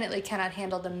most definitely cannot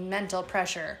handle the mental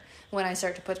pressure when I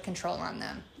start to put control on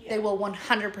them. Yeah. They will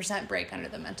 100% break under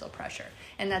the mental pressure.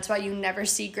 And that's why you never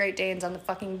see Great Danes on the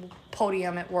fucking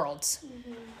podium at Worlds.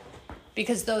 Mm-hmm.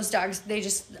 Because those dogs,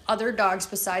 other dogs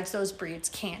besides those breeds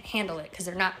can't handle it because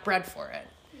they're not bred for it.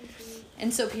 Mm-hmm.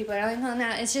 And so people are like, oh,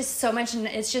 no, it's just so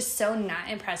not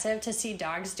impressive to see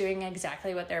dogs doing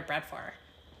exactly what they're bred for.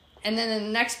 And then in the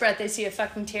next breath, they see a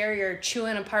fucking terrier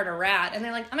chewing apart a rat, and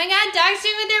they're like, oh my God, dogs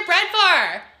doing what they're bred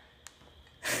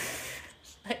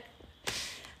for. Like,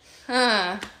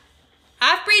 huh.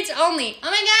 Off-breeds only.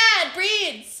 Oh my God,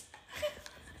 breeds.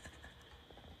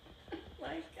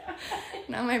 My God.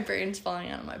 Now my brain's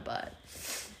falling out of my butt.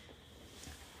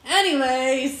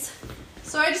 Anyways,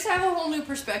 so I just have a whole new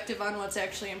perspective on what's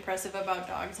actually impressive about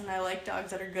dogs, and I like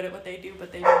dogs that are good at what they do,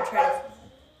 but they don't try to...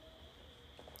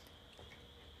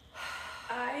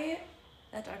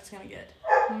 That dog's gonna get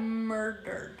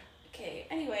murdered. Okay,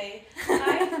 anyway,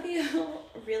 I feel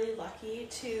really lucky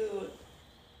to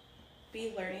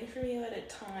be learning from you at a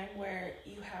time where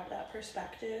you have that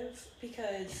perspective,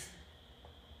 because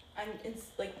I'm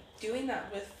like doing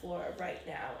that with Flora right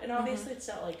now, and obviously it's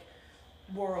not like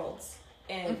Worlds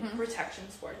and protection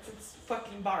sports, it's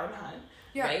fucking barn hunt,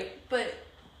 right? But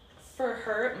for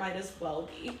her it might as well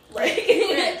be, like,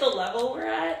 at the level we're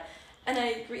at. And I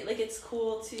agree, like, it's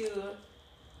cool to,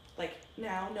 like,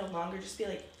 now no longer just be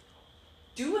like,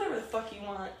 do whatever the fuck you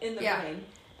want in the ring,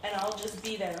 and I'll just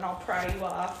be there, and I'll pry you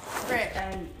off,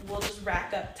 and we'll just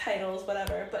rack up titles,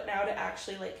 whatever. But now to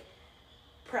actually, like,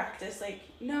 practice, like,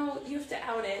 no, you have to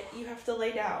out it, you have to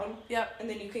lay down, and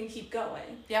then you can keep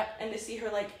going, and to see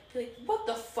her, like, be like, what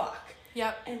the fuck,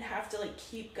 and have to, like,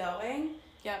 keep going,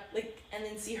 like, and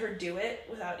then see her do it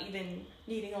without even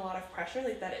needing a lot of pressure,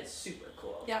 like, that is super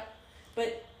cool.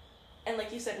 But, and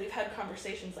like you said, we've had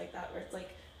conversations like that where it's like,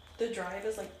 the drive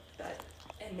is like that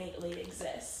innately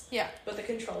exists. But the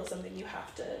control is something you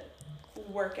have to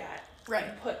work at.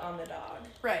 And put on the dog.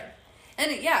 And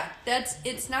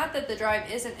it's not that the drive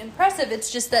isn't impressive,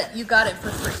 it's just that you got it for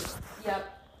free.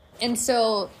 And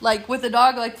so, like, with a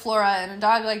dog like Flora, and a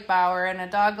dog like Bauer, and a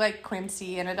dog like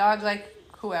Quincy, and a dog like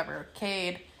whoever,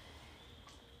 Cade,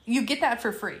 you get that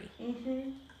for free.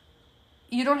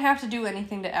 You don't have to do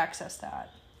anything to access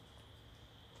that.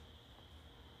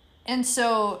 And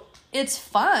so it's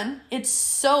fun. It's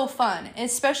so fun,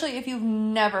 especially if you've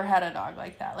never had a dog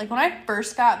like that. Like, when I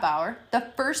first got Bauer,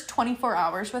 the first 24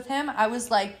 hours with him, I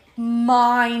was like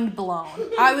mind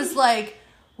blown. I was like,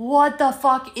 what the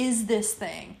fuck is this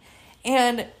thing?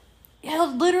 And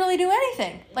he'll literally do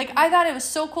anything. Like, I thought it was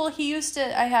so cool.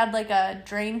 I had like a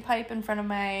drain pipe in front of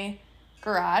my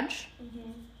garage,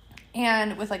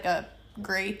 and with like a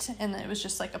grate, and it was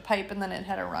just like a pipe, and then it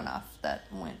had a runoff that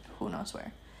went who knows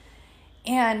where.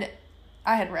 And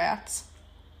I had rats.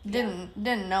 Didn't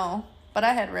know, but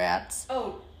I had rats.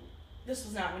 Oh, this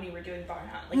was not when you were doing barn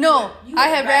hunt. Like, no, you I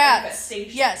had rats.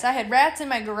 Infestation. Yes, I had rats in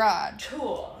my garage.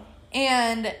 Cool.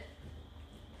 And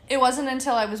it wasn't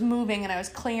until I was moving and I was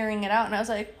clearing it out, and I was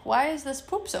like, why is this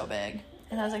poop so big?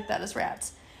 And I was like, that is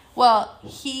rats. Well,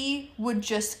 he would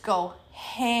just go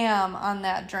ham on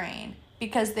that drain,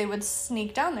 because they would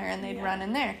sneak down there and they'd run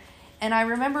in there. And I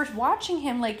remember watching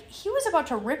him, like, he was about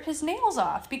to rip his nails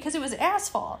off because it was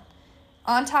asphalt.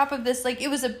 On top of this, like, it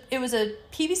was a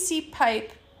PVC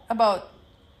pipe about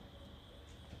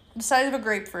the size of a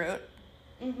grapefruit.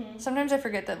 Sometimes I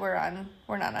forget that we're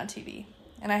not on TV.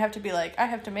 And I have to be like, I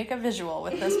have to make a visual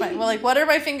with this. Well, like, what are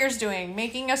my fingers doing?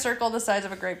 Making a circle the size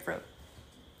of a grapefruit.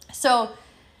 So,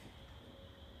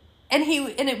 but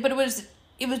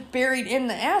it was buried in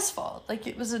the asphalt. Like,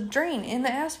 it was a drain in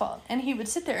the asphalt. And he would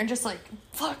sit there and just, like,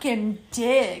 fucking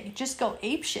dig. Just go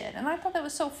apeshit. And I thought that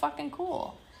was so fucking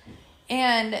cool.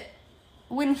 And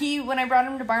when I brought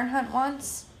him to barn hunt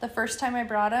once, the first time I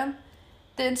brought him,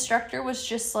 the instructor was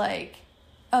just, like,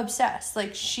 obsessed.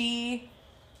 Like, she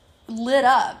lit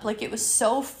up. Like, it was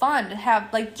so fun to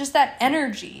have, like, just that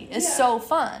energy is so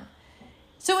fun.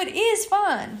 So it is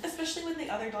fun. Especially when the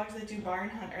other dogs that do barn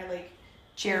hunt are, like,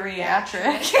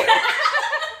 geriatric.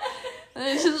 And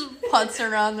it just putts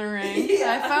around the ring.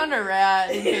 I found a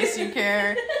rat, in case you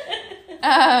care.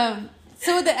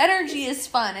 So the energy is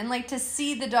fun, and like to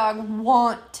see the dog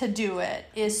want to do it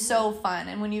is so fun.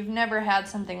 And when you've never had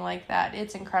something like that,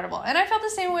 it's incredible. And I felt the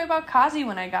same way about Kazi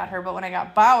when I got her, but when I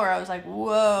got Bauer, I was like,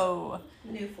 whoa.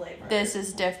 New flavor. This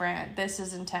is different. This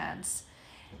is intense.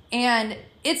 And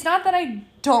it's not that I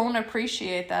don't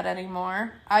appreciate that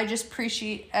anymore. I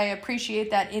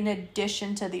appreciate that in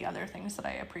addition to the other things that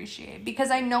I appreciate,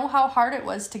 because I know how hard it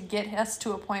was to get us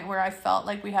to a point where I felt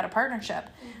like we had a partnership.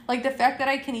 Like the fact that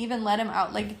I can even let him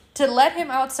out, like to let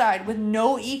him outside with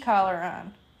no e-collar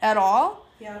on at all.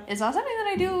 Yeah. It's not something that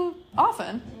I do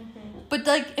often. But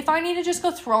like if I need to just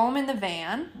go throw him in the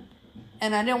van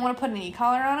and I didn't want to put an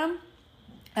e-collar on him,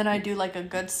 and I do like a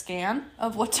good scan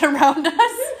of what's around us,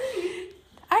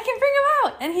 I can bring him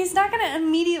out and he's not going to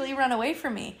immediately run away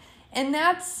from me. And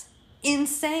that's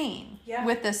insane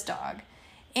with this dog.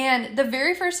 And the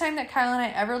very first time that Kyle and I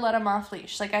ever let him off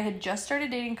leash, like I had just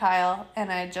started dating Kyle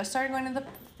and I had just started going to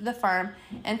the farm,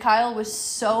 and Kyle was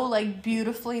so like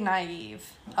beautifully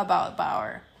naive about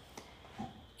Bauer.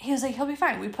 He was like, he'll be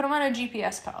fine. We put him on a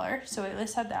GPS collar, so we at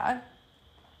least had that.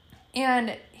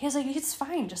 And he was like, it's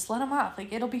fine, just let him off.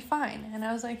 Like, it'll be fine. And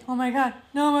I was like, oh my God.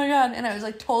 And I was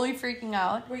like totally freaking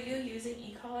out. Were you using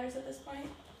e-collars at this point?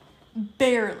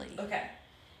 Barely. Okay.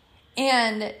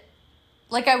 And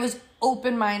like I was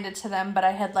open-minded to them, but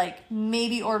I had like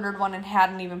maybe ordered one and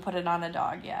hadn't even put it on a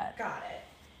dog yet. Got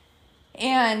it.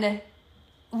 And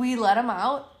we let him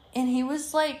out, and he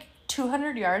was like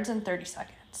 200 yards in 30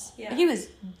 seconds. Yeah. He was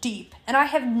deep. And I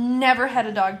have never had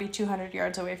a dog be 200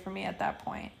 yards away from me at that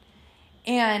point.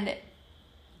 And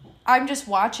I'm just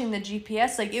watching the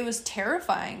GPS. Like, it was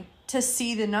terrifying to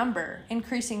see the number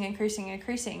increasing.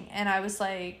 And I was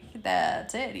like,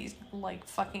 that's it. He's, like,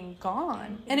 fucking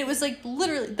gone. And it was, like,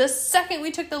 literally the second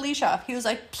we took the leash off, he was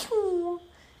like, pew,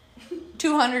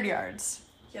 200 yards.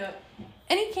 Yep.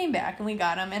 And he came back, and we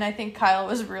got him. And I think Kyle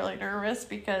was really nervous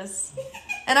because...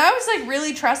 And I was, like,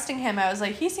 really trusting him. I was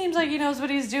like, he seems like he knows what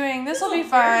he's doing. This will be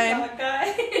fine.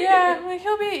 Yeah, I'm like,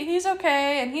 he's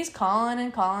okay. And he's calling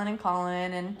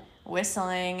and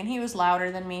whistling. And he was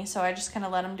louder than me, so I just kind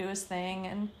of let him do his thing.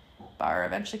 And Bauer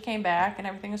eventually came back, and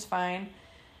everything was fine.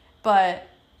 But,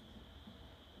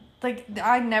 like,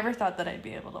 I never thought that I'd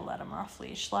be able to let him off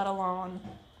leash, let alone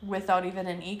without even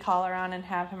an e-collar on and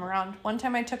have him around. One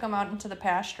time I took him out into the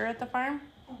pasture at the farm,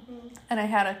 and I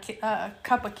had a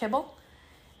cup of kibble.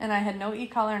 And I had no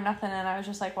e-collar or nothing, and I was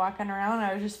just, like, walking around, and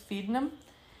I was just feeding him.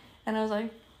 And I was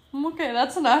like, okay,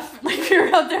 that's enough. Like, we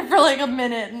were out there for, like, a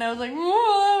minute, and I was like, whoa,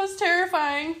 that was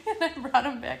terrifying. And I brought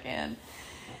him back in.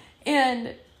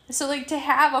 And so, like, to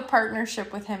have a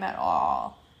partnership with him at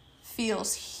all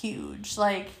feels huge.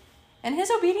 Like, and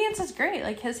his obedience is great.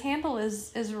 Like, his handle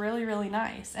is really, really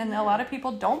nice. And a lot of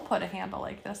people don't put a handle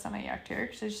like this on a yak terrier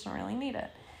because they just don't really need it.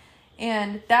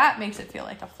 And that makes it feel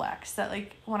like a flex. That,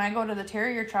 like, when I go to the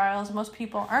terrier trials, most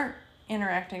people aren't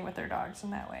interacting with their dogs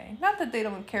in that way. Not that they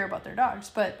don't care about their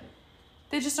dogs, but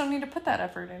they just don't need to put that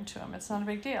effort into them. It's not a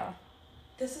big deal.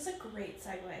 This is a great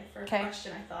segue for a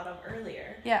question I thought of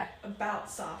earlier. Yeah.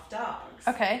 About soft dogs.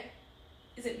 Okay.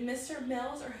 Is it Mr.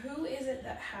 Mills, or who is it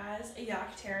that has a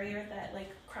yak terrier that,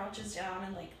 like, crouches down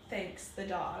and, like, thanks the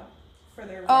dog for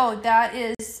their work? Oh, that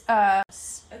is...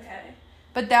 Okay.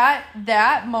 But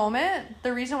that moment,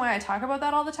 the reason why I talk about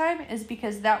that all the time is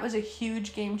because that was a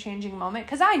huge game-changing moment.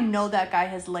 Because I know that guy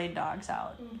has laid dogs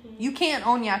out. Mm-hmm. You can't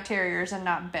own yak terriers and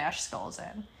not bash skulls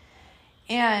in.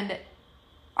 And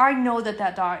I know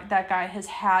that guy has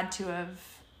had to have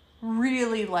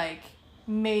really, like,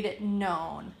 made it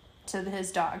known to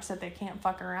his dogs that they can't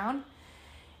fuck around.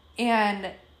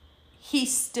 And he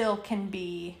still can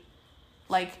be,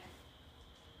 like,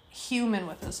 human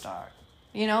with his dog.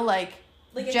 You know, like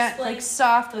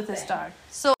soft with his dog.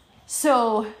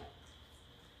 So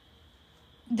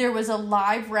there was a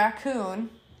live raccoon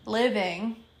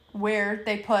living where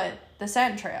they put the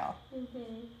scent trail.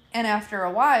 Mm-hmm. And after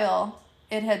a while,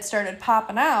 it had started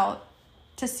popping out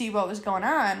to see what was going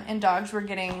on, and dogs were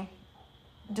getting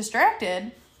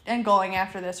distracted and going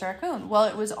after this raccoon. Well,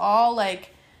 it was all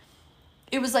like,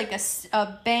 it was like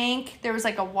a bank. There was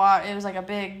like it was like a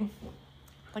big...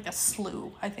 like a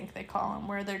slough, I think they call them,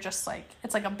 where they're just like,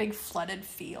 it's like a big flooded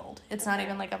field. It's not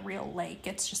even like a real lake.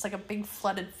 It's just like a big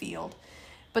flooded field.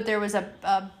 But there was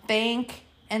a bank,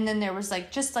 and then there was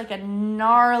like just like a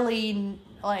gnarly,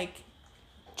 like,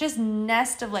 just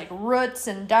nest of like roots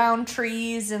and down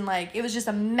trees, and like, it was just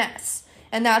a mess.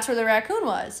 And that's where the raccoon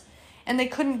was. And they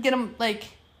couldn't get him, like,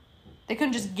 they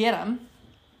couldn't just get him.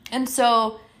 And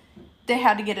so they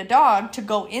had to get a dog to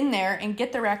go in there and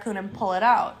get the raccoon and pull it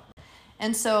out.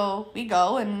 And so we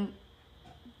go, and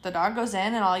the dog goes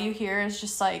in, and all you hear is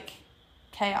just, like,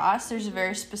 chaos. There's a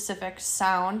very specific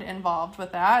sound involved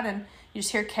with that, and you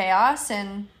just hear chaos,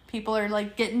 and people are,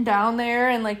 like, getting down there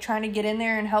and, like, trying to get in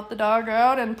there and help the dog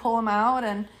out and pull him out,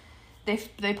 and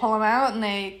they pull him out, and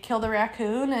they kill the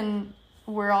raccoon, and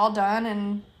we're all done,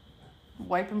 and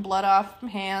wiping blood off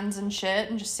hands and shit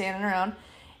and just standing around.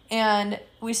 And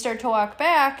we start to walk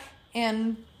back,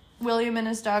 and William and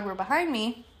his dog were behind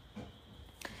me.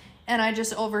 And I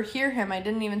just overhear him. I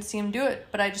didn't even see him do it,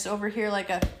 but I just overhear like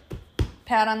a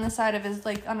pat on the side of his,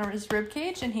 like, on his rib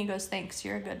cage, and he goes, "Thanks,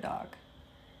 you're a good dog."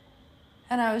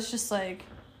 And I was just like,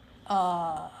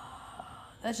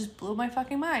 that just blew my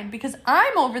fucking mind, because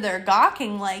I'm over there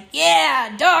gawking like,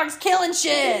 yeah, dog's killing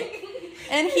shit.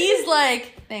 And he's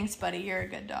like, "Thanks, buddy, you're a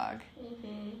good dog."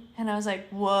 Mm-hmm. And I was like,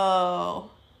 whoa,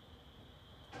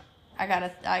 I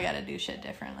gotta do shit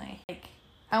differently. Like,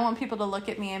 I want people to look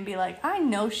at me and be like, I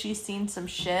know she's seen some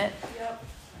shit, Yep.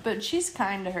 but she's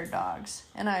kind to her dogs,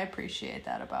 and I appreciate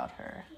that about her.